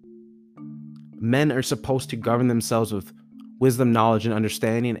 Men are supposed to govern themselves with wisdom, knowledge, and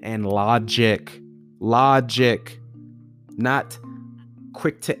understanding, and logic. Logic. Not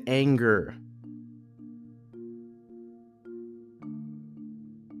quick to anger.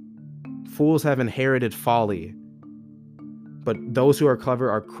 Fools have inherited folly, but those who are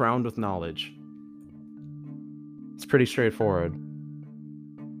clever are crowned with knowledge. It's pretty straightforward.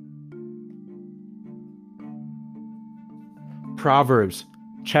 Proverbs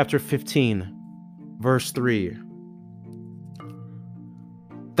chapter 15, verse 3.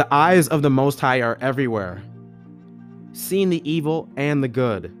 The eyes of the Most High are everywhere, seeing the evil and the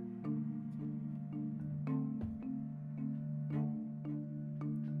good.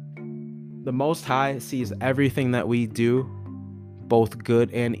 The Most High sees everything that we do, both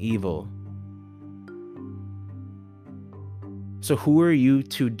good and evil. So who are you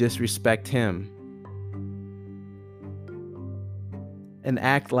to disrespect him and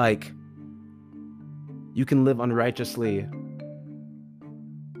act like you can live unrighteously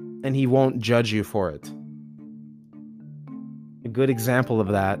and he won't judge you for it? A good example of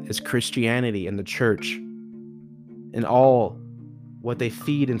that is Christianity and the church and all what they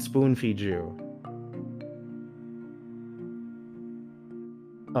feed and spoon feed you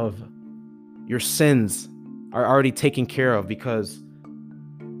of your sins are already taken care of because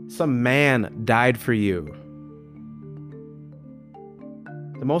some man died for you.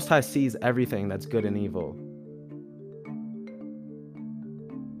 The Most High sees everything that's good and evil.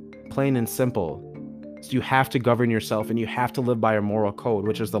 Plain and simple. So you have to govern yourself and you have to live by a moral code,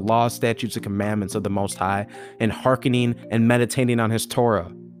 which is the laws, statutes, and commandments of the Most High, and hearkening and meditating on his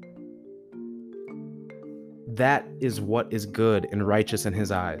Torah. That is what is good and righteous in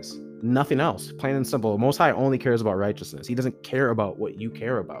his eyes. Nothing else. Plain and simple. The Most High only cares about righteousness. He doesn't care about what you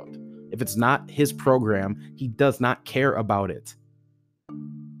care about. If it's not his program, he does not care about it.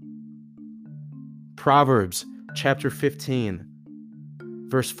 Proverbs chapter 15,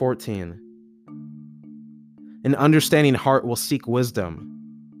 verse 14. An understanding heart will seek wisdom,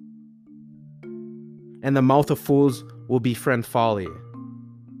 and the mouth of fools will befriend folly.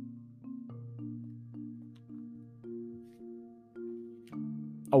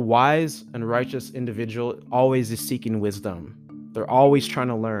 A wise and righteous individual always is seeking wisdom. They're always trying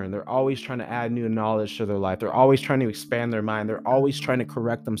to learn. They're always trying to add new knowledge to their life. They're always trying to expand their mind. They're always trying to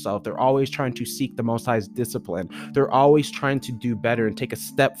correct themselves. They're always trying to seek the Most High's discipline. They're always trying to do better and take a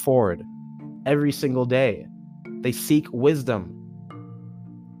step forward every single day. They seek wisdom.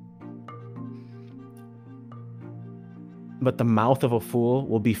 But the mouth of a fool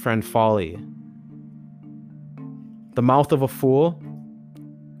will befriend folly. The mouth of a fool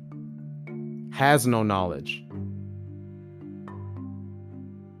has no knowledge.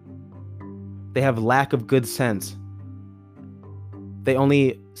 They have lack of good sense. They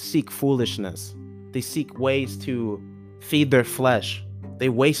only seek foolishness. They seek ways to feed their flesh. They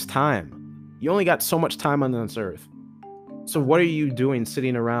waste time. You only got so much time on this earth. So what are you doing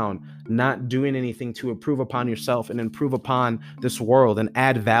sitting around, not doing anything to improve upon yourself and improve upon this world and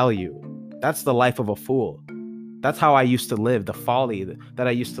add value? That's the life of a fool. That's how I used to live, the folly that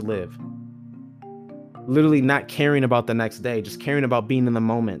I used to live. Literally not caring about the next day, just caring about being in the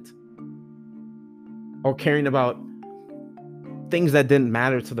moment. Or caring about things that didn't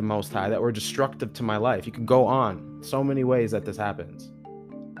matter to the Most High, that were destructive to my life. You could go on so many ways that this happens.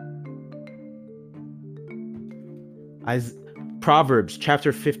 Proverbs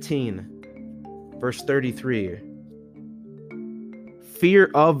chapter 15, verse 33.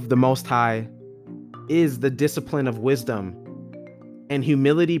 Fear of the Most High is the discipline of wisdom, and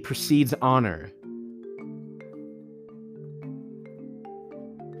humility precedes honor.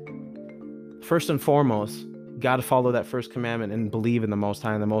 First and foremost, you got to follow that first commandment and believe in the Most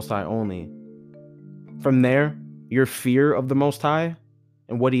High and the Most High only. From there, your fear of the Most High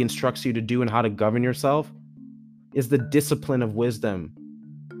and what he instructs you to do and how to govern yourself is the discipline of wisdom.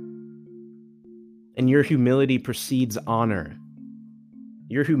 And your humility precedes honor.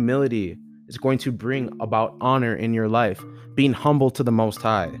 Your humility is going to bring about honor in your life, being humble to the Most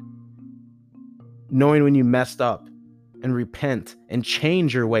High, knowing when you messed up and repent and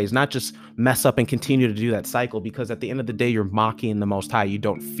change your ways, not just mess up and continue to do that cycle, because at the end of the day, you're mocking the Most High. You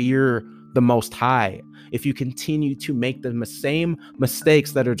don't fear the Most High. If you continue to make the same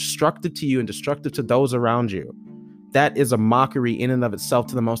mistakes that are destructive to you and destructive to those around you, that is a mockery in and of itself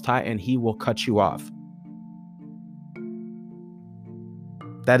to the Most High, and he will cut you off.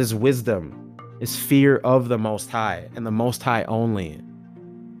 That is wisdom, is fear of the Most High and the Most High only.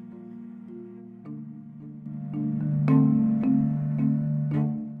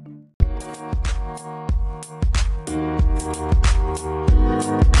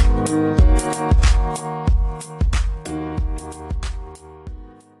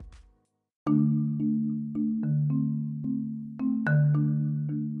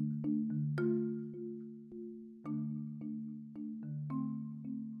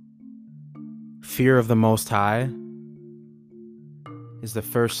 Fear of the Most High is the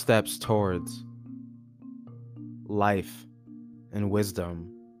first steps towards life and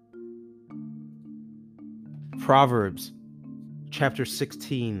wisdom. Proverbs chapter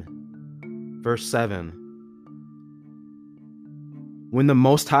 16, verse 7. When the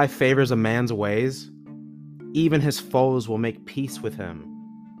Most High favors a man's ways, even his foes will make peace with him.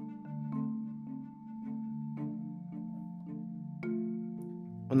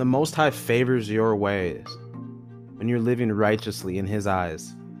 When the Most High favors your ways, when you're living righteously in his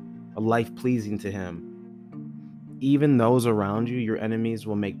eyes, a life pleasing to him, even those around you, your enemies,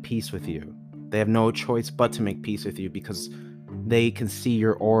 will make peace with you. They have no choice but to make peace with you because they can see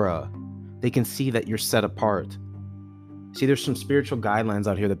your aura. They can see that you're set apart. See, there's some spiritual guidelines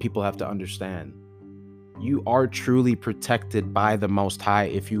out here that people have to understand. You are truly protected by the Most High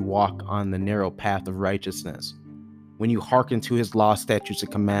if you walk on the narrow path of righteousness. When you hearken to his law, statutes,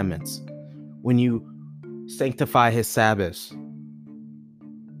 and commandments. When you sanctify his Sabbaths.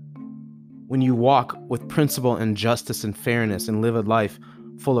 When you walk with principle and justice and fairness and live a life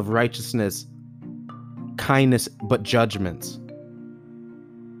full of righteousness, kindness, but judgments.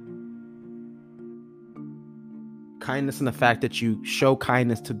 Kindness in the fact that you show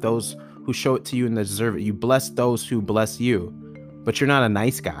kindness to those who show it to you and deserve it. You bless those who bless you, but you're not a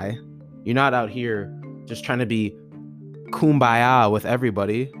nice guy. You're not out here just trying to be kumbaya with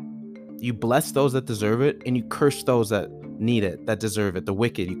everybody. You bless those that deserve it, and you curse those that need it, that deserve it. The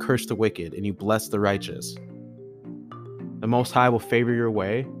wicked, you curse the wicked, and you bless the righteous. The Most High will favor your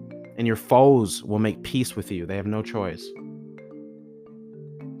way, and your foes will make peace with you. They have no choice.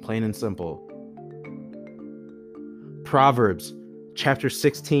 Plain and simple. Proverbs chapter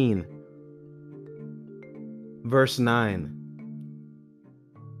 16, verse 9.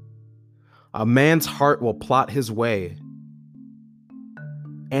 A man's heart will plot his way,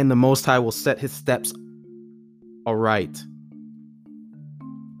 and the Most High will set his steps aright.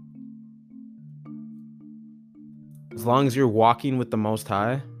 As long as you're walking with the Most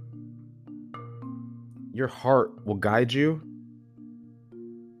High, your heart will guide you,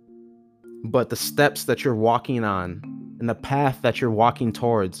 but the steps that you're walking on and the path that you're walking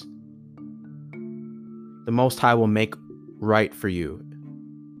towards, the Most High will make right for you.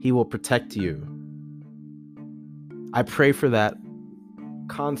 He will protect you. I pray for that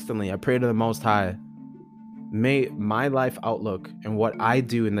constantly. I pray to the Most High. May my life outlook and what I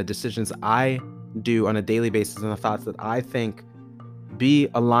do and the decisions I do on a daily basis and the thoughts that I think be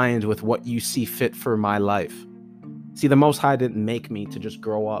aligned with what you see fit for my life. See, the Most High didn't make me to just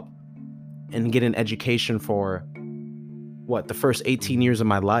grow up and get an education for the first 18 years of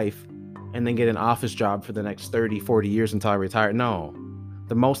my life and then get an office job for the next 30, 40 years until I retire. No,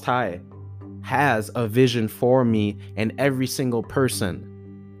 the Most High has a vision for me and every single person.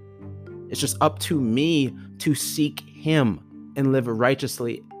 It's just up to me to seek him and live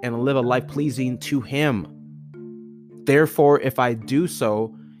righteously and live a life pleasing to him. Therefore, if I do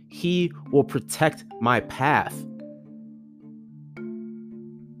so, he will protect my path.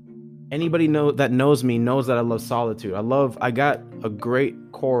 Anybody that knows me knows that I love solitude. I got a great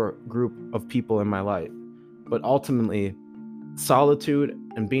core group of people in my life, but ultimately solitude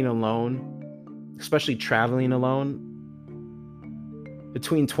and being alone, especially traveling alone.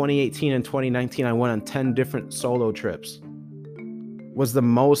 Between 2018 and 2019, I went on 10 different solo trips. Was the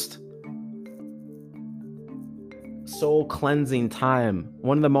most soul cleansing time,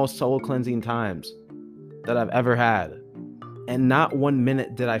 one of the most soul cleansing times that I've ever had. And not 1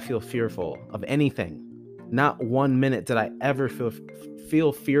 minute did I feel fearful of anything. Not 1 minute did I ever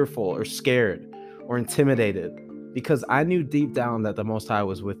feel fearful or scared or intimidated, because I knew deep down that the Most High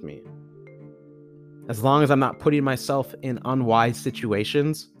was with me. As long as I'm not putting myself in unwise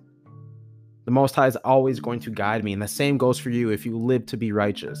situations, the Most High is always going to guide me. And the same goes for you if you live to be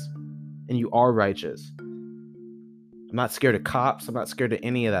righteous and you are righteous. I'm not scared of cops. I'm not scared of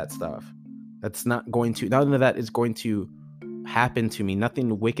any of that stuff. None of that is going to happen to me.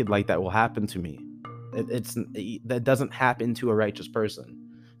 Nothing wicked like that will happen to me. That doesn't happen to a righteous person.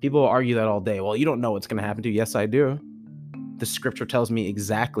 People will argue that all day. Well, you don't know what's going to happen to you. Yes, I do. The scripture tells me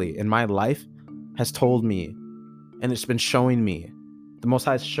exactly, and my life has told me, and it's been showing me. The Most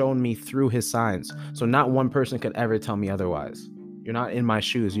High has shown me through his signs. So not one person could ever tell me otherwise. You're not in my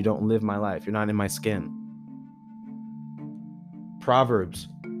shoes. You don't live my life. You're not in my skin. Proverbs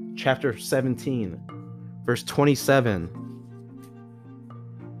chapter 17, verse 27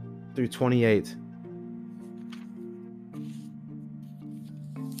 through 28.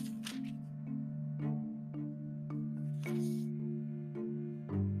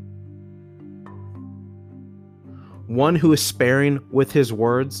 One who is sparing with his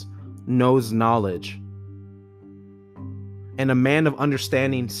words knows knowledge, and a man of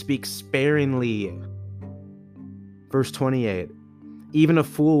understanding speaks sparingly. Verse 28. Even a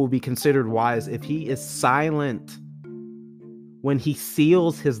fool will be considered wise if he is silent. When he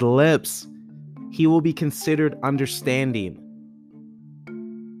seals his lips, he will be considered understanding.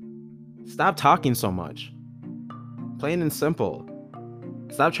 Stop talking so much. Plain and simple.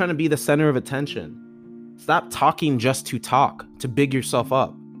 Stop trying to be the center of attention. Stop talking just to talk, to big yourself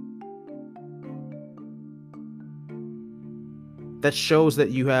up. That shows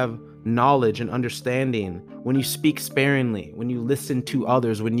that you have knowledge and understanding when you speak sparingly, when you listen to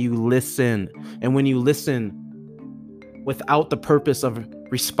others, when you listen, and when you listen without the purpose of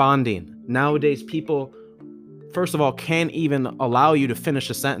responding. Nowadays, people, first of all, can't even allow you to finish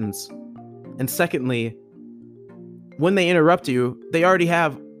a sentence. And secondly, when they interrupt you, they already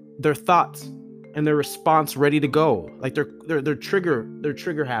have their thoughts and their response ready to go. Like they're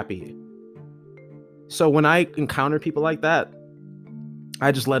trigger happy. So when I encounter people like that,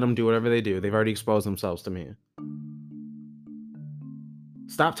 I just let them do whatever they do. They've already exposed themselves to me.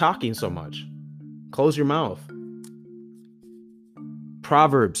 Stop talking so much. Close your mouth.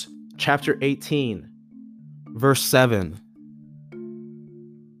 Proverbs chapter 18, verse 7.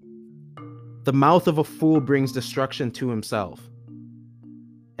 The mouth of a fool brings destruction to himself,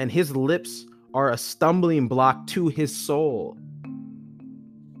 and his lips are a stumbling block to his soul.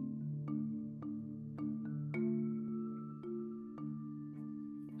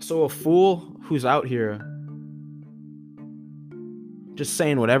 So a fool who's out here just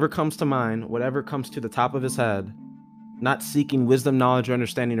saying whatever comes to mind, whatever comes to the top of his head, not seeking wisdom, knowledge, or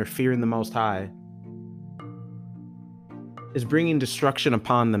understanding, or fearing the Most High, is bringing destruction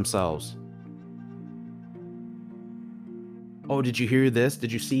upon themselves. Oh, did you hear this?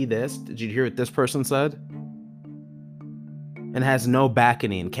 Did you see this? Did you hear what this person said? And has no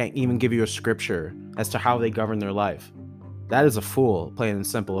backing, can't even give you a scripture as to how they govern their life. That is a fool, plain and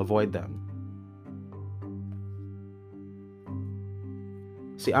simple. Avoid them.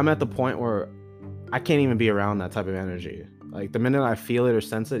 See, I'm at the point where I can't even be around that type of energy. Like the minute I feel it or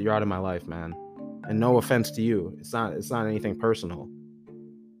sense it, you're out of my life, man. And no offense to you. It's not anything personal.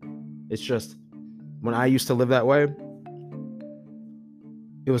 It's just when I used to live that way,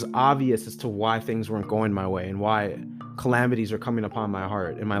 it was obvious as to why things weren't going my way and why calamities are coming upon my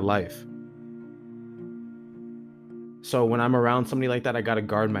heart in my life. So when I'm around somebody like that, I gotta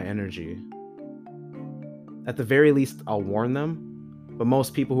guard my energy. At the very least, I'll warn them. But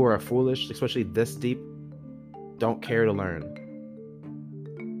most people who are foolish, especially this deep, don't care to learn.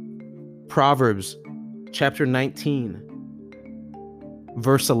 Proverbs chapter 19,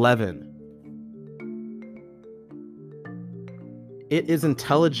 verse 11. It is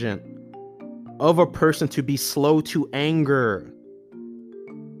intelligent of a person to be slow to anger,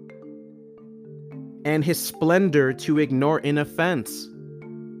 and his splendor to ignore an offense.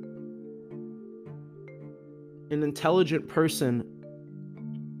 An intelligent person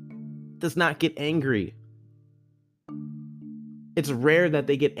does not get angry. It's rare that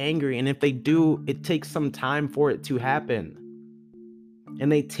they get angry, and if they do, it takes some time for it to happen.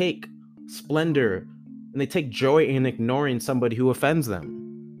 And they take splendor and they take joy in ignoring somebody who offends them.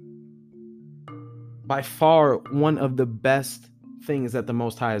 By far, one of the best things that the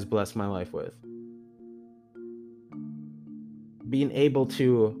Most High has blessed my life with. Being able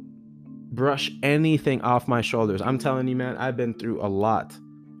to brush anything off my shoulders. I'm telling you, man, I've been through a lot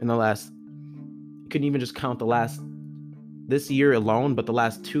in the last, you couldn't even just count this year alone, but the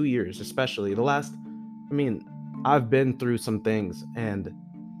last 2 years, especially I've been through some things, and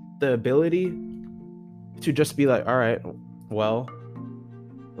the ability to just be like, all right, well,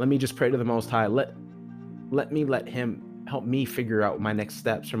 let me just pray to the Most High. Let him help me figure out my next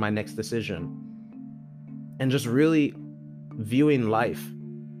steps or my next decision. And just really viewing life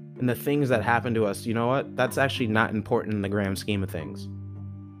and the things that happen to us, you know what? That's actually not important in the grand scheme of things.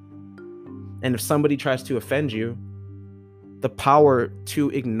 And if somebody tries to offend you, the power to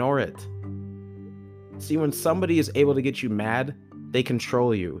ignore it. See, when somebody is able to get you mad, they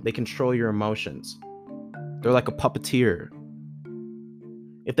control you. They control your emotions. They're like a puppeteer.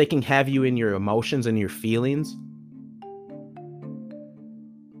 If they can have you in your emotions and your feelings,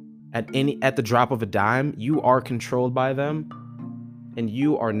 at the drop of a dime, you are controlled by them, and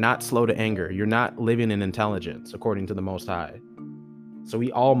you are not slow to anger. You're not living in intelligence, according to the Most High. So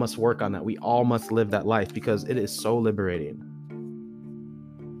we all must work on that. We all must live that life because it is so liberating.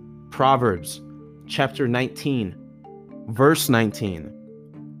 Proverbs chapter 19, verse 19.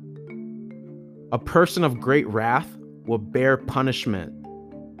 A person of great wrath will bear punishment.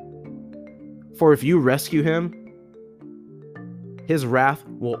 For if you rescue him, his wrath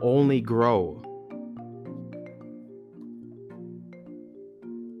will only grow.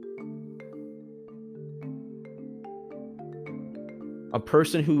 A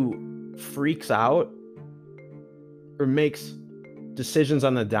person who freaks out or makes decisions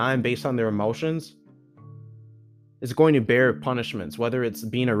on a dime based on their emotions is going to bear punishments, whether it's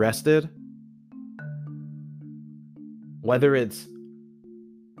being arrested, whether it's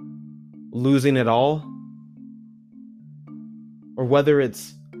losing it all, or whether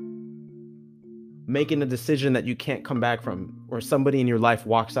it's making a decision that you can't come back from, or somebody in your life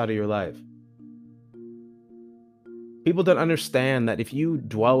walks out of your life. People don't understand that if you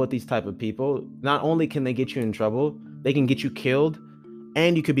dwell with these type of people, not only can they get you in trouble, they can get you killed,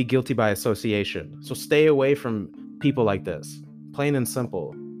 and you could be guilty by association. So stay away from people like this. Plain and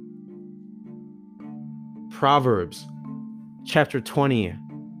simple. Proverbs chapter 20,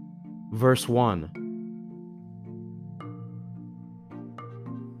 verse 1.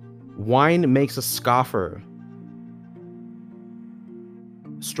 Wine makes a scoffer.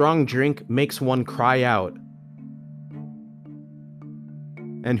 Strong drink makes one cry out.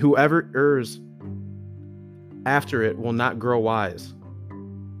 And whoever errs after it will not grow wise.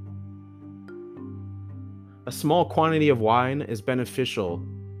 A small quantity of wine is beneficial,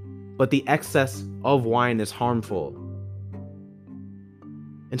 but the excess of wine is harmful.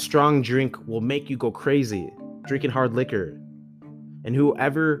 And strong drink will make you go crazy, drinking hard liquor. And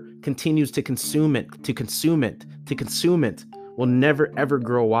whoever continues to consume it, will never ever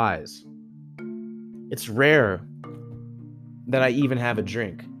grow wise. It's rare that I even have a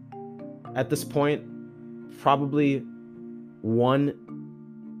drink. At this point, probably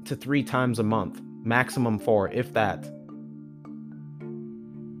 1 to 3 times a month, maximum 4, if that.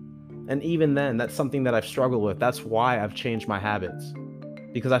 And even then, that's something that I've struggled with. That's why I've changed my habits,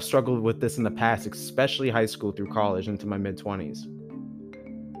 because I've struggled with this in the past, especially high school through college into my mid-20s.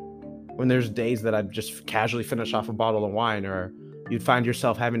 When there's days that I'd just casually finish off a bottle of wine, or you'd find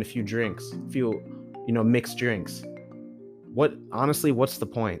yourself having a few drinks, mixed drinks. Honestly, what's the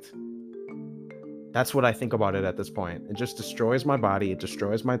point? That's what I think about it at this point. It just destroys my body. It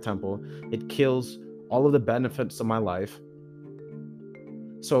destroys my temple. It kills all of the benefits of my life.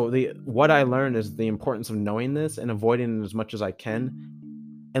 So what I learned is the importance of knowing this and avoiding it as much as I can,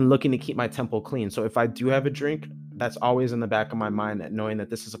 and looking to keep my temple clean. So if I do have a drink, that's always in the back of my mind, that knowing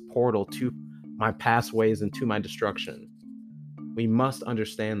that this is a portal to my past ways and to my destruction. We must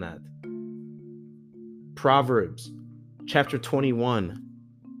understand that. Proverbs chapter 21,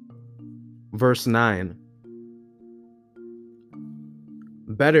 verse 9.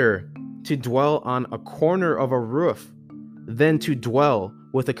 Better to dwell on a corner of a roof than to dwell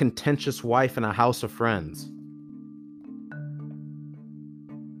with a contentious wife in a house of friends.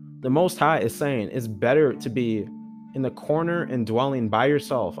 The Most High is saying it's better to be in the corner and dwelling by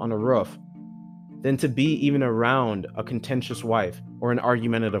yourself on a roof than to be even around a contentious wife or an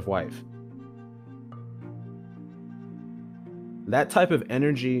argumentative wife. That type of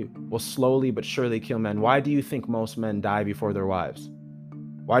energy will slowly but surely kill men. Why do you think most men die before their wives?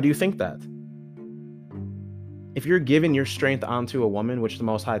 Why do you think that? If you're giving your strength onto a woman, which the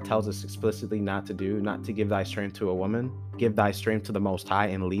Most High tells us explicitly not to do, not to give thy strength to a woman, give thy strength to the Most High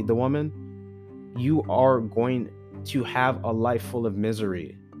and lead the woman, you are going to have a life full of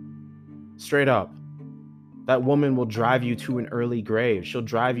misery. Straight up. That woman will drive you to an early grave. She'll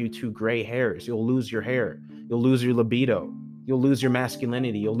drive you to gray hairs. You'll lose your hair. You'll lose your libido. You'll lose your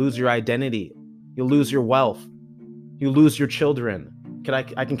masculinity. You'll lose your identity. You'll lose your wealth. You'll lose your children.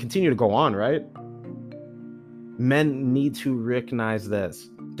 I can continue to go on, right? Men need to recognize this.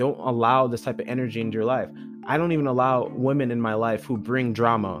 Don't allow this type of energy into your life. I don't even allow women in my life who bring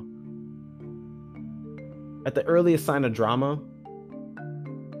drama. At the earliest sign of drama,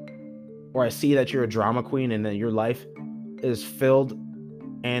 or I see that you're a drama queen and that your life is filled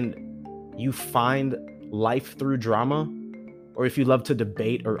and you find life through drama, or if you love to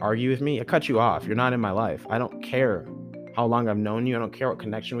debate or argue with me, I cut you off. You're not in my life. I don't care how long I've known you. I don't care what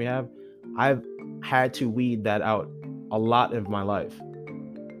connection we have. I've had to weed that out a lot of my life,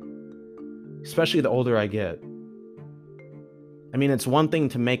 especially the older I get. I mean, it's one thing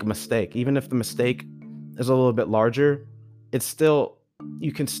to make a mistake. Even if the mistake is a little bit larger,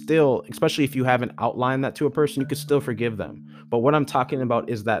 you can still, especially if you haven't outlined that to a person, you can still forgive them. But what I'm talking about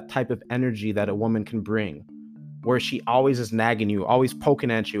is that type of energy that a woman can bring, where she always is nagging you, always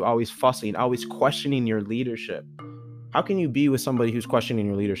poking at you, always fussing, always questioning your leadership. How can you be with somebody who's questioning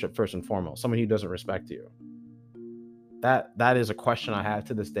your leadership first and foremost? Somebody who doesn't respect you. That is a question I have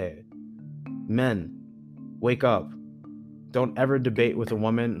to this day. Men, wake up. Don't ever debate with a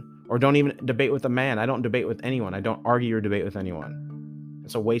woman Or don't even debate with a man. I don't debate with anyone. I don't argue or debate with anyone.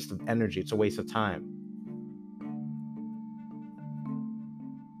 It's a waste of energy. It's a waste of time.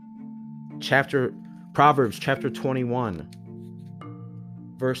 Proverbs chapter 21,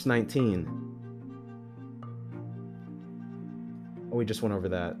 verse 19. Oh, we just went over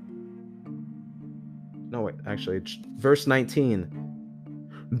that. No, wait, actually, it's verse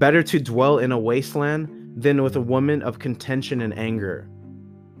 19. Better to dwell in a wasteland than with a woman of contention and anger.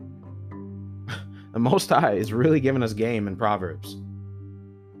 The Most High is really giving us game in Proverbs.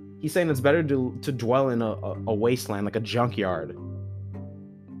 He's saying it's better to dwell in a wasteland, like a junkyard,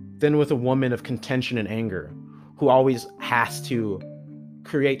 than with a woman of contention and anger, who always has to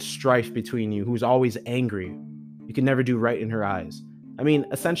create strife between you, who's always angry. You can never do right in her eyes. I mean,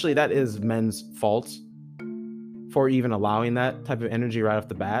 essentially, that is men's faults for even allowing that type of energy right off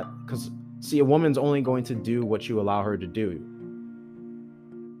the bat. Because, see, a woman's only going to do what you allow her to do.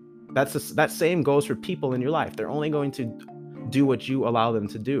 That same goes for people in your life. They're only going to do what you allow them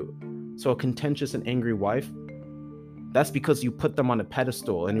to do. So a contentious and angry wife, that's because you put them on a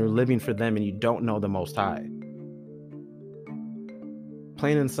pedestal and you're living for them and you don't know the Most High.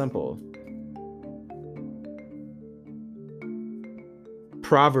 Plain and simple.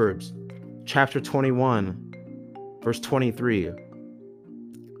 Proverbs chapter 21, verse 23.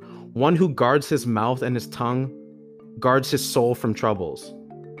 One who guards his mouth and his tongue guards his soul from troubles.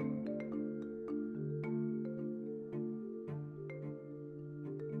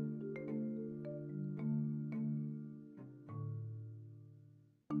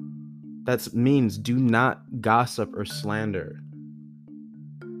 That means do not gossip or slander.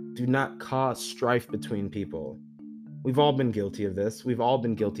 Do not cause strife between people. We've all been guilty of this. We've all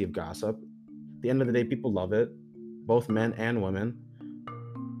been guilty of gossip. At the end of the day, people love it, both men and women.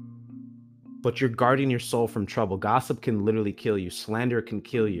 But you're guarding your soul from trouble. Gossip can literally kill you. Slander can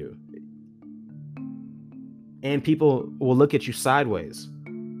kill you. And people will look at you sideways.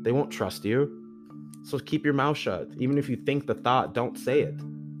 They won't trust you. So keep your mouth shut. Even if you think the thought, don't say it.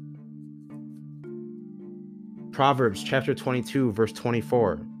 Proverbs chapter 22, verse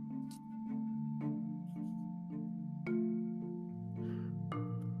 24.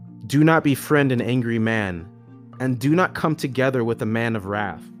 Do not befriend an angry man, and do not come together with a man of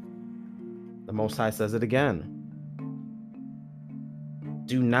wrath. The Most High says it again.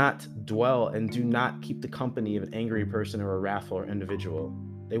 Do not dwell and do not keep the company of an angry person or a wrathful individual.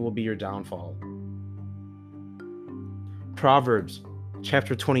 They will be your downfall. Proverbs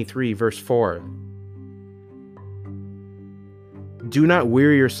chapter 23, verse 4. Do not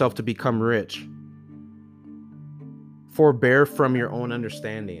weary yourself to become rich. Forbear from your own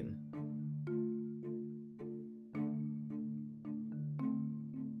understanding.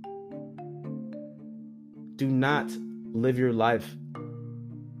 Do not live your life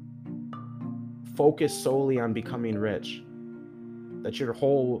focused solely on becoming rich. That your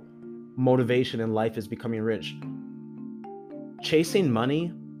whole motivation in life is becoming rich. Chasing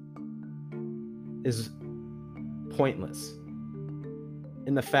money is pointless.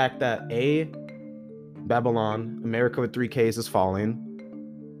 In the fact that Babylon, America with 3 Ks, is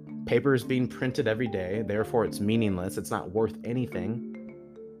falling. Paper is being printed every day, therefore it's meaningless. It's not worth anything.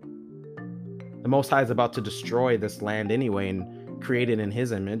 The Most High is about to destroy this land anyway and create it in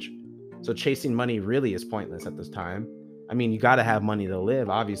his image. So chasing money really is pointless at this time. I mean, you got to have money to live,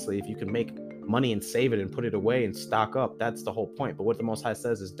 obviously. If you can make money and save it and put it away and stock up, that's the whole point. But what the Most High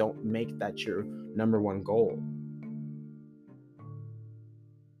says is don't make that your number one goal.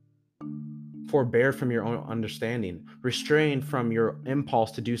 Forbear from your own understanding. Restrain from your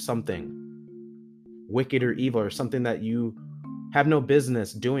impulse to do something wicked or evil, or something that you have no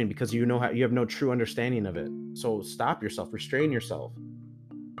business doing because you have no true understanding of it. So stop yourself, restrain yourself.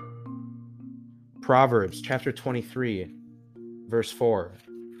 Proverbs chapter 23, verse 4.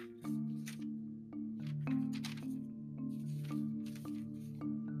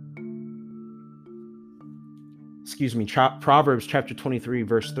 Proverbs chapter 23,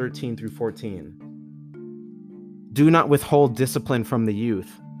 verse 13 through 14. Do not withhold discipline from the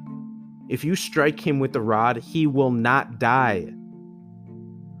youth. If you strike him with the rod, he will not die.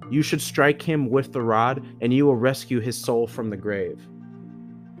 You should strike him with the rod, and you will rescue his soul from the grave.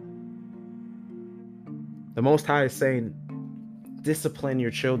 The Most High is saying, discipline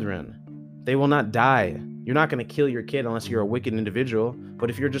your children. They will not die. You're not going to kill your kid unless you're a wicked individual. But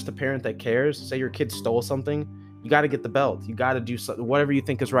if you're just a parent that cares, say your kid stole something, you got to get the belt. You got to do something, whatever you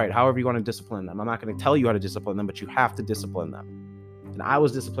think is right, however you want to discipline them. I'm not going to tell you how to discipline them, but you have to discipline them. And I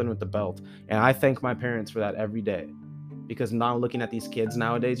was disciplined with the belt. And I thank my parents for that every day. Because now looking at these kids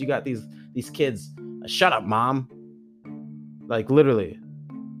nowadays, you got these kids, shut up, mom. Like literally.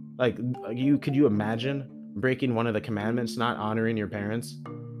 Could you imagine breaking one of the commandments, not honoring your parents?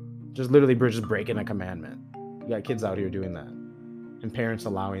 Just literally just breaking a commandment. You got kids out here doing that, and parents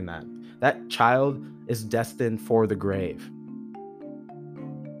allowing that. That child is destined for the grave.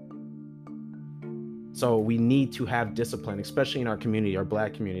 So we need to have discipline, especially in our community, our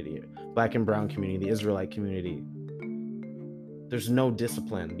Black community, Black and brown community, the Israelite community. There's no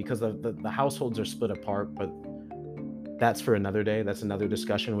discipline because the households are split apart, but that's for another day. That's another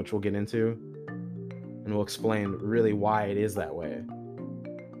discussion, which we'll get into, and we'll explain really why it is that way.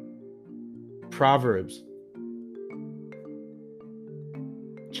 Proverbs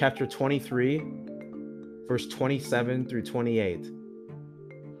chapter 23, verse 27 through 28.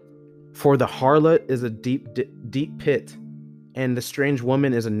 For the harlot is a deep pit, and the strange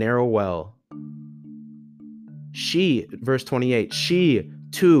woman is a narrow well. She, verse 28, she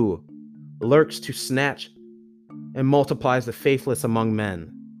too lurks to snatch and multiplies the faithless among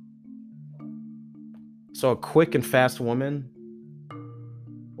men. So a quick and fast woman,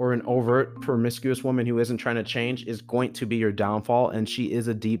 or an overt promiscuous woman who isn't trying to change, is going to be your downfall, and she is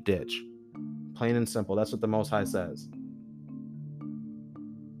a deep ditch. Plain and simple. That's what the Most High says.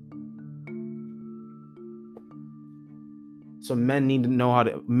 So men need to know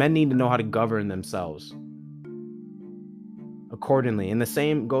how to govern themselves accordingly. And the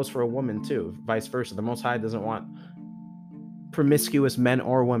same goes for a woman too, vice versa. The Most High doesn't want promiscuous men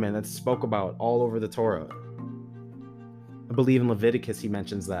or women. That's spoke about all over the Torah. I believe in Leviticus he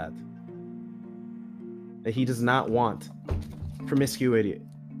mentions that he does not want promiscuity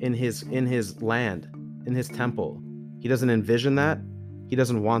in his land, in his temple. He doesn't envision that. He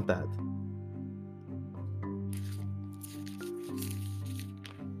doesn't want that.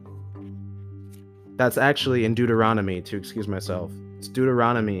 That's actually in Deuteronomy, to excuse myself. It's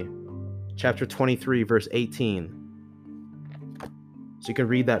Deuteronomy chapter 23, verse 18. So you can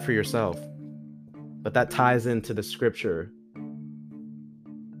read that for yourself. But that ties into the scripture.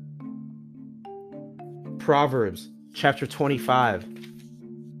 Proverbs chapter 25,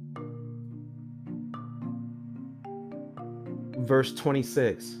 verse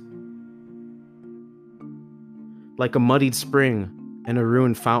 26. Like a muddied spring and a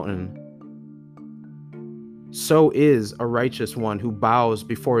ruined fountain, so is a righteous one who bows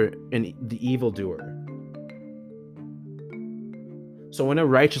before the evildoer. So when a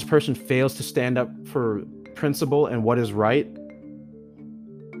righteous person fails to stand up for principle and what is right,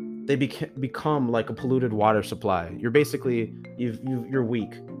 they become like a polluted water supply. You're basically, you're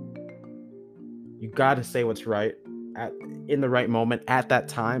weak. You got to say what's right in the right moment at that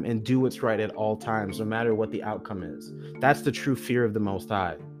time, and do what's right at all times, no matter what the outcome is. That's the true fear of the Most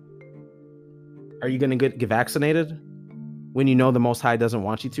High. Are you going to get vaccinated when you know the Most High doesn't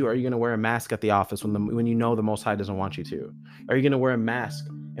want you to? Are you going to wear a mask at the office when you know the Most High doesn't want you to? Are you going to wear a mask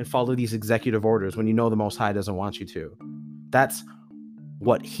and follow these executive orders when you know the Most High doesn't want you to? That's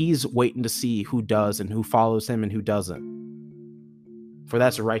what he's waiting to see, who does and who follows him and who doesn't. For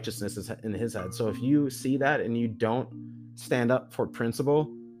that's righteousness in his head. So if you see that and you don't stand up for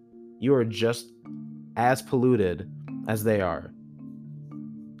principle, you are just as polluted as they are.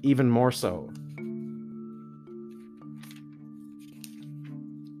 Even more so.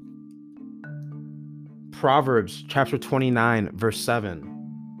 Proverbs chapter 29, verse 7.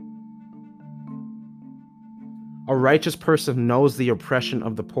 A righteous person knows the oppression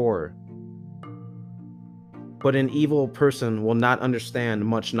of the poor, but an evil person will not understand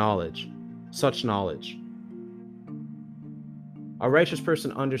such knowledge. A righteous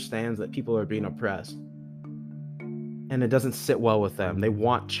person understands that people are being oppressed, and it doesn't sit well with them. They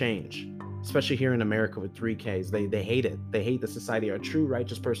want change, especially here in America with 3Ks. They hate it. They hate the society. A true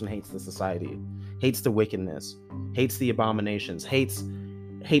righteous person hates the society, hates the wickedness, hates the abominations, hates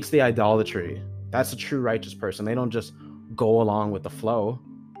the idolatry. That's a true righteous person. They don't just go along with the flow.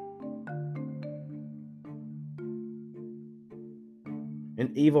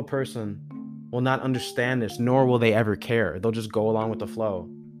 An evil person will not understand this, nor will they ever care. They'll just go along with the flow.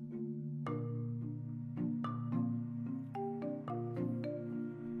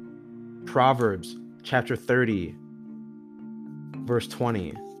 Proverbs chapter 30, verse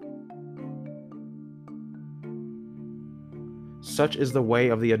 20. Such is the way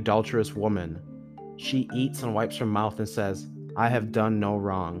of the adulterous woman. She eats and wipes her mouth and says, I have done no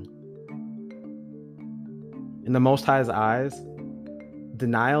wrong. In the Most High's eyes,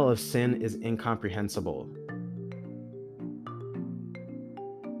 denial of sin is incomprehensible.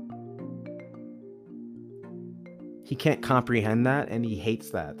 He can't comprehend that, and he hates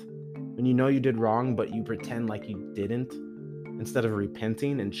that. When you know you did wrong, but you pretend like you didn't, instead of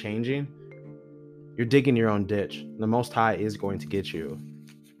repenting and changing, you're digging your own ditch. The Most High is going to get you.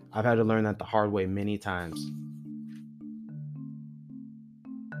 I've had to learn that the hard way many times.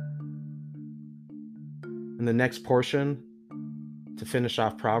 In the next portion, to finish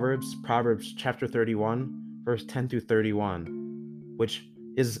off Proverbs chapter 31, verse 10 through 31, which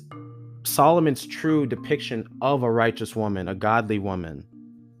is Solomon's true depiction of a righteous woman, a godly woman.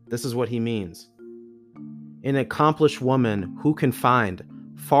 This is what he means. An accomplished woman who can find,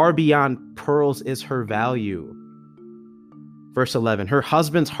 far beyond pearls is her value. Verse 11, her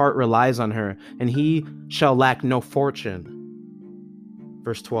husband's heart relies on her, and he shall lack no fortune.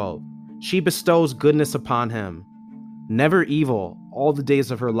 Verse 12, she bestows goodness upon him, never evil all the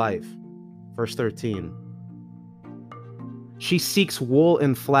days of her life. Verse 13, she seeks wool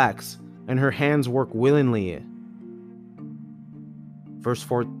and flax, and her hands work willingly. Verse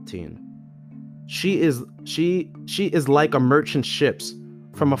 14, she is like a merchant ships,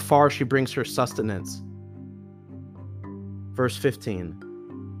 from afar she brings her sustenance. Verse 15,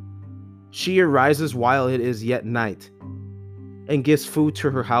 she arises while it is yet night, and gives food to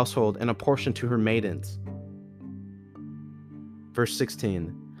her household and a portion to her maidens. Verse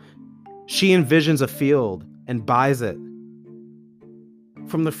 16, she envisions a field and buys it.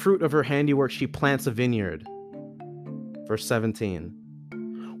 From the fruit of her handiwork she plants a vineyard. Verse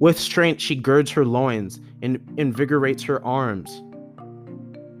 17, with strength she girds her loins and invigorates her arms.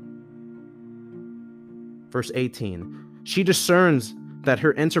 Verse 18, she discerns that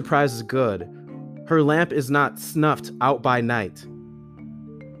her enterprise is good. Her lamp is not snuffed out by night.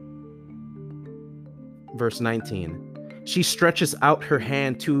 Verse 19, she stretches out her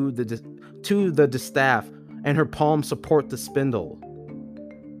hand to the distaff, and her palms support the spindle.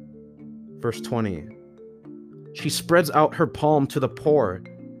 Verse 20, she spreads out her palm to the poor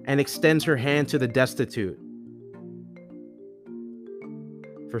and extends her hand to the destitute.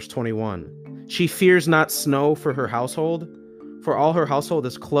 Verse 21, she fears not snow for her household, for all her household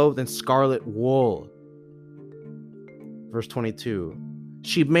is clothed in scarlet wool. Verse 22,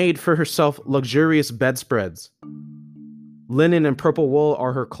 she made for herself luxurious bedspreads. Linen and purple wool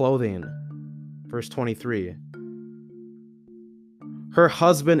are her clothing. Verse 23, her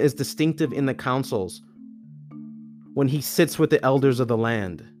husband is distinctive in the councils when he sits with the elders of the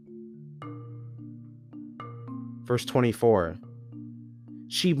land. Verse 24,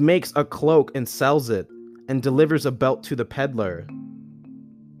 she makes a cloak and sells it, and delivers a belt to the peddler.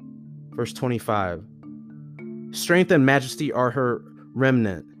 Verse 25, strength and majesty are her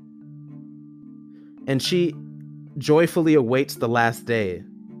remnant, and she joyfully awaits the last day.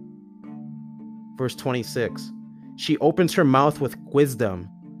 Verse 26, she opens her mouth with wisdom,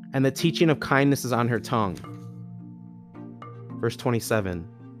 and the teaching of kindness is on her tongue. Verse 27,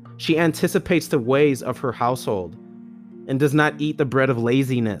 she anticipates the ways of her household, and does not eat the bread of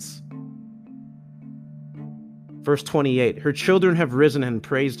laziness. Verse 28, her children have risen and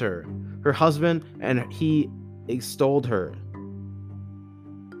praised her, her husband, and he extolled her.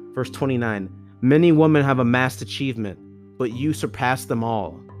 Verse 29, many women have amassed achievement, but you surpass them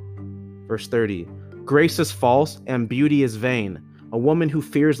all. Verse 30, grace is false and beauty is vain. A woman who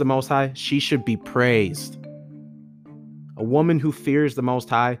fears the Most High, she should be praised. A woman who fears the Most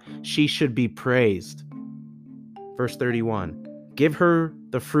High, she should be praised. Verse 31, give her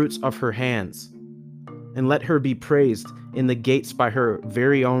the fruits of her hands, and let her be praised in the gates by her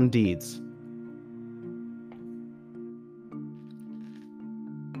very own deeds.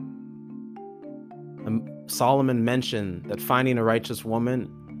 Solomon mentioned that finding a righteous woman,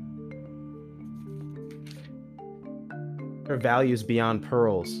 her value is beyond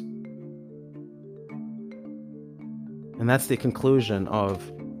pearls. And that's the conclusion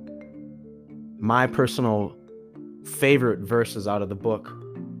of my personal favorite verses out of the book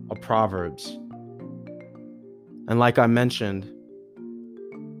of Proverbs. And like I mentioned,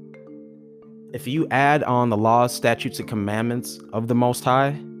 if you add on the laws, statutes, and commandments of the Most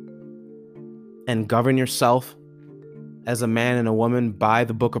High, and govern yourself as a man and a woman by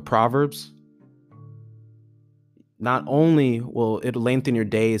the book of Proverbs, not only will it lengthen your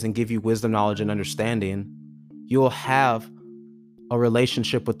days and give you wisdom, knowledge, and understanding, you will have a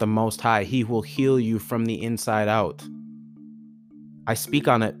relationship with the Most High. He will heal you from the inside out. I speak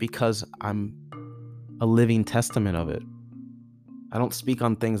on it because I'm a living testament of it. I don't speak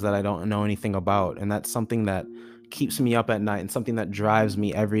on things that I don't know anything about, and that's something that keeps me up at night and something that drives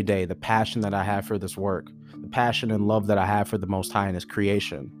me every day. The passion that I have for this work, the passion and love that I have for the Most High and His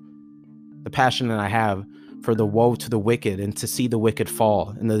creation, the passion that I have for the woe to the wicked and to see the wicked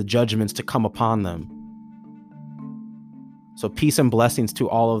fall and the judgments to come upon them. So peace and blessings to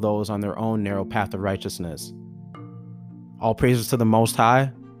all of those on their own narrow path of righteousness. All praises to the Most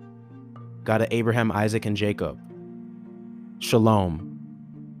High, God of Abraham, Isaac, and Jacob. Shalom.